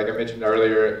 But like I mentioned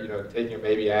earlier, you know, taking a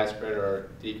baby aspirin or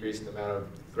decreasing the amount of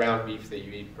ground beef that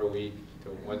you eat per week to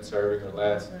 1 serving or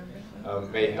less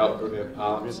may help prevent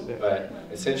polyps. But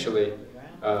essentially,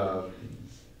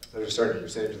 there's a certain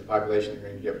percentage of the population that are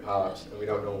going to get polyps, and we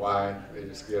don't know why. They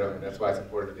just get them, and that's why it's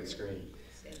important to get screened.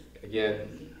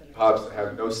 Again, polyps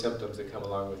have no symptoms that come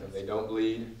along with them. They don't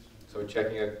bleed, so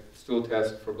checking a stool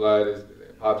test for blood is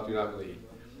polyps do not bleed,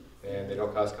 and they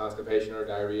don't cause constipation or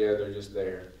diarrhea. They're just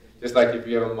there. Just like if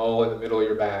you have a mole in the middle of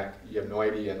your back, you have no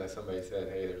idea unless somebody said,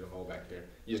 "Hey, there's a mole back there."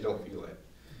 You just don't feel it,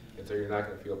 and so you're not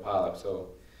going to feel polyps.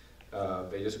 So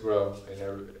they just grow,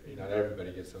 and not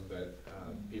everybody gets them, but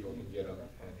people can get them,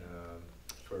 and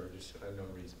for just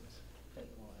unknown reasons.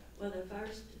 Well, the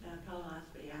first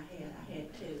colonoscopy I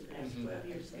had 2, but that was 12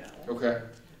 years ago. Okay.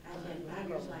 And then 5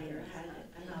 years later, I had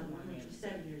another one,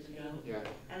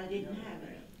 didn't have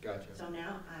it. Gotcha. So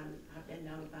now I've been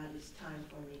notified it's time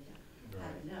for me to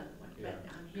have another one. Yeah.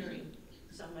 But I'm hearing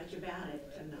so much about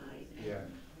it tonight. And, Yeah.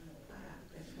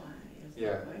 that's why I asked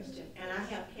Yeah. the question. And I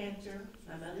have cancer.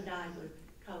 My mother died with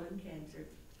colon cancer.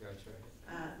 Gotcha.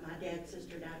 My dad's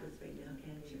sister died with renal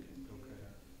cancer. Okay.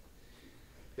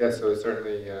 Yeah, so it's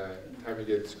certainly time to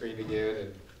get screened again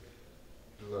and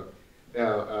look.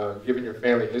 Now, given your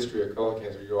family history of colon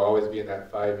cancer, you'll always be in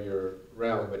that 5-year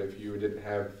realm, but if you didn't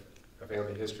have a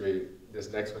family history,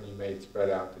 this next one you may spread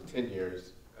out to 10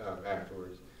 years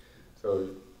afterwards. So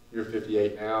you're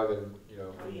 58 now, then, you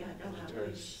know, oh, yeah, I don't have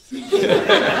turn.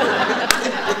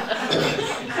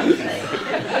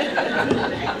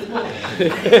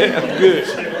 Good.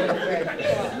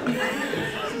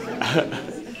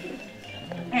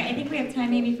 All right, I think we have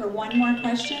time maybe for one more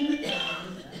question.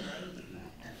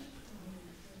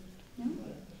 No?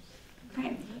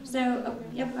 Okay, so, oh,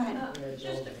 yep, go ahead.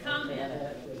 Just a comment.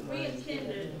 We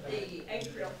attended the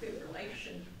atrial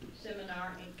fibrillation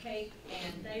seminar in Cape,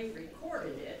 and they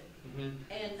recorded it,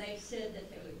 and they said that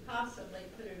they would possibly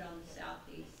put it on the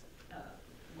Southeast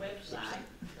website.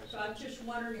 So I was just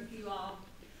wondering if you all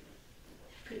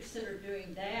consider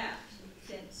doing that,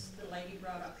 since the lady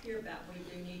brought up here about we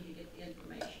do need to get the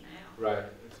information out. Right,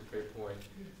 that's a great point.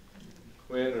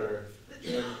 Quinn or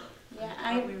Jen? Yeah,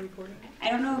 I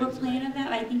don't know of a plan of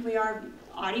that. I think we are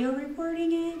audio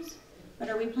recording it, but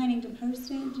are we planning to post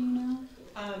it? Do you know?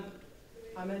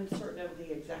 I'm uncertain of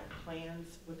the exact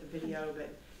plans with the video,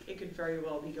 but it could very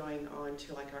well be going on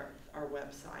to like our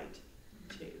website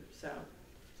too. So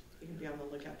you can be on the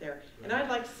lookout there. And I'd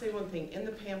like to say one thing. In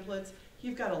the pamphlets,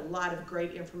 you've got a lot of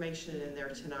great information in there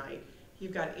tonight.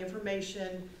 You've got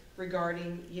information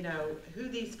regarding, you know, who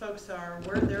these folks are,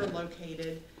 where they're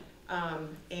located,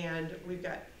 and we've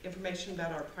got information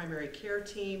about our primary care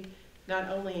team, not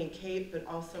only in Cape, but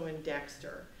also in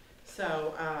Dexter.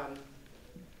 So,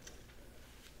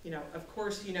 you know, of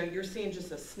course, you know, you're seeing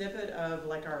just a snippet of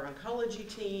like our oncology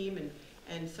team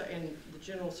and the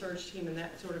general surge team and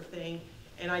that sort of thing.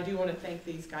 And I do want to thank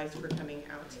these guys for coming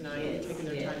out tonight and taking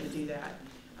their time to do that.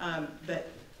 But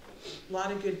a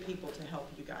lot of good people to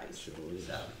help you guys.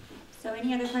 So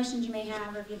any other questions you may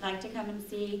have, or if you'd like to come and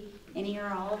see any or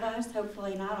all of us,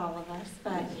 hopefully not all of us,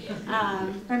 but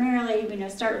primarily, you know,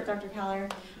 start with Dr. Keller.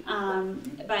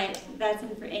 But that's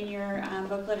in your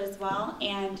booklet as well.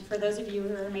 And for those of you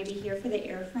who are maybe here for the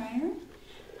air fryer,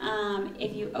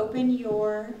 if you open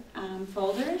your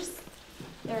folders,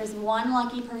 there's one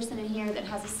lucky person in here that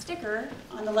has a sticker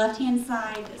on the left-hand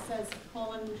side that says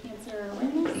colon cancer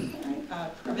awareness, is that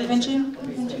right? Prevention.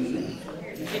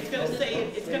 It's going to say,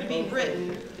 it's going to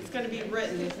be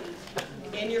written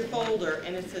in your folder,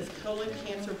 and it says colon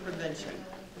cancer prevention.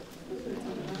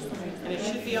 And it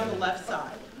should be on the left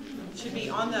side. It should be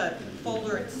on the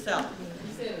folder itself.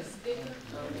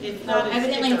 It's not a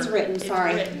evidently sticker. it's written,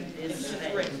 sorry. It's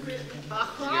just written.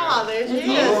 Aha, there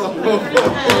she is.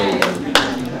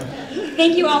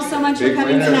 Thank you all so much for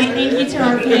coming tonight. Thank you to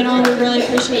our panel. We really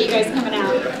appreciate you guys coming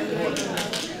out.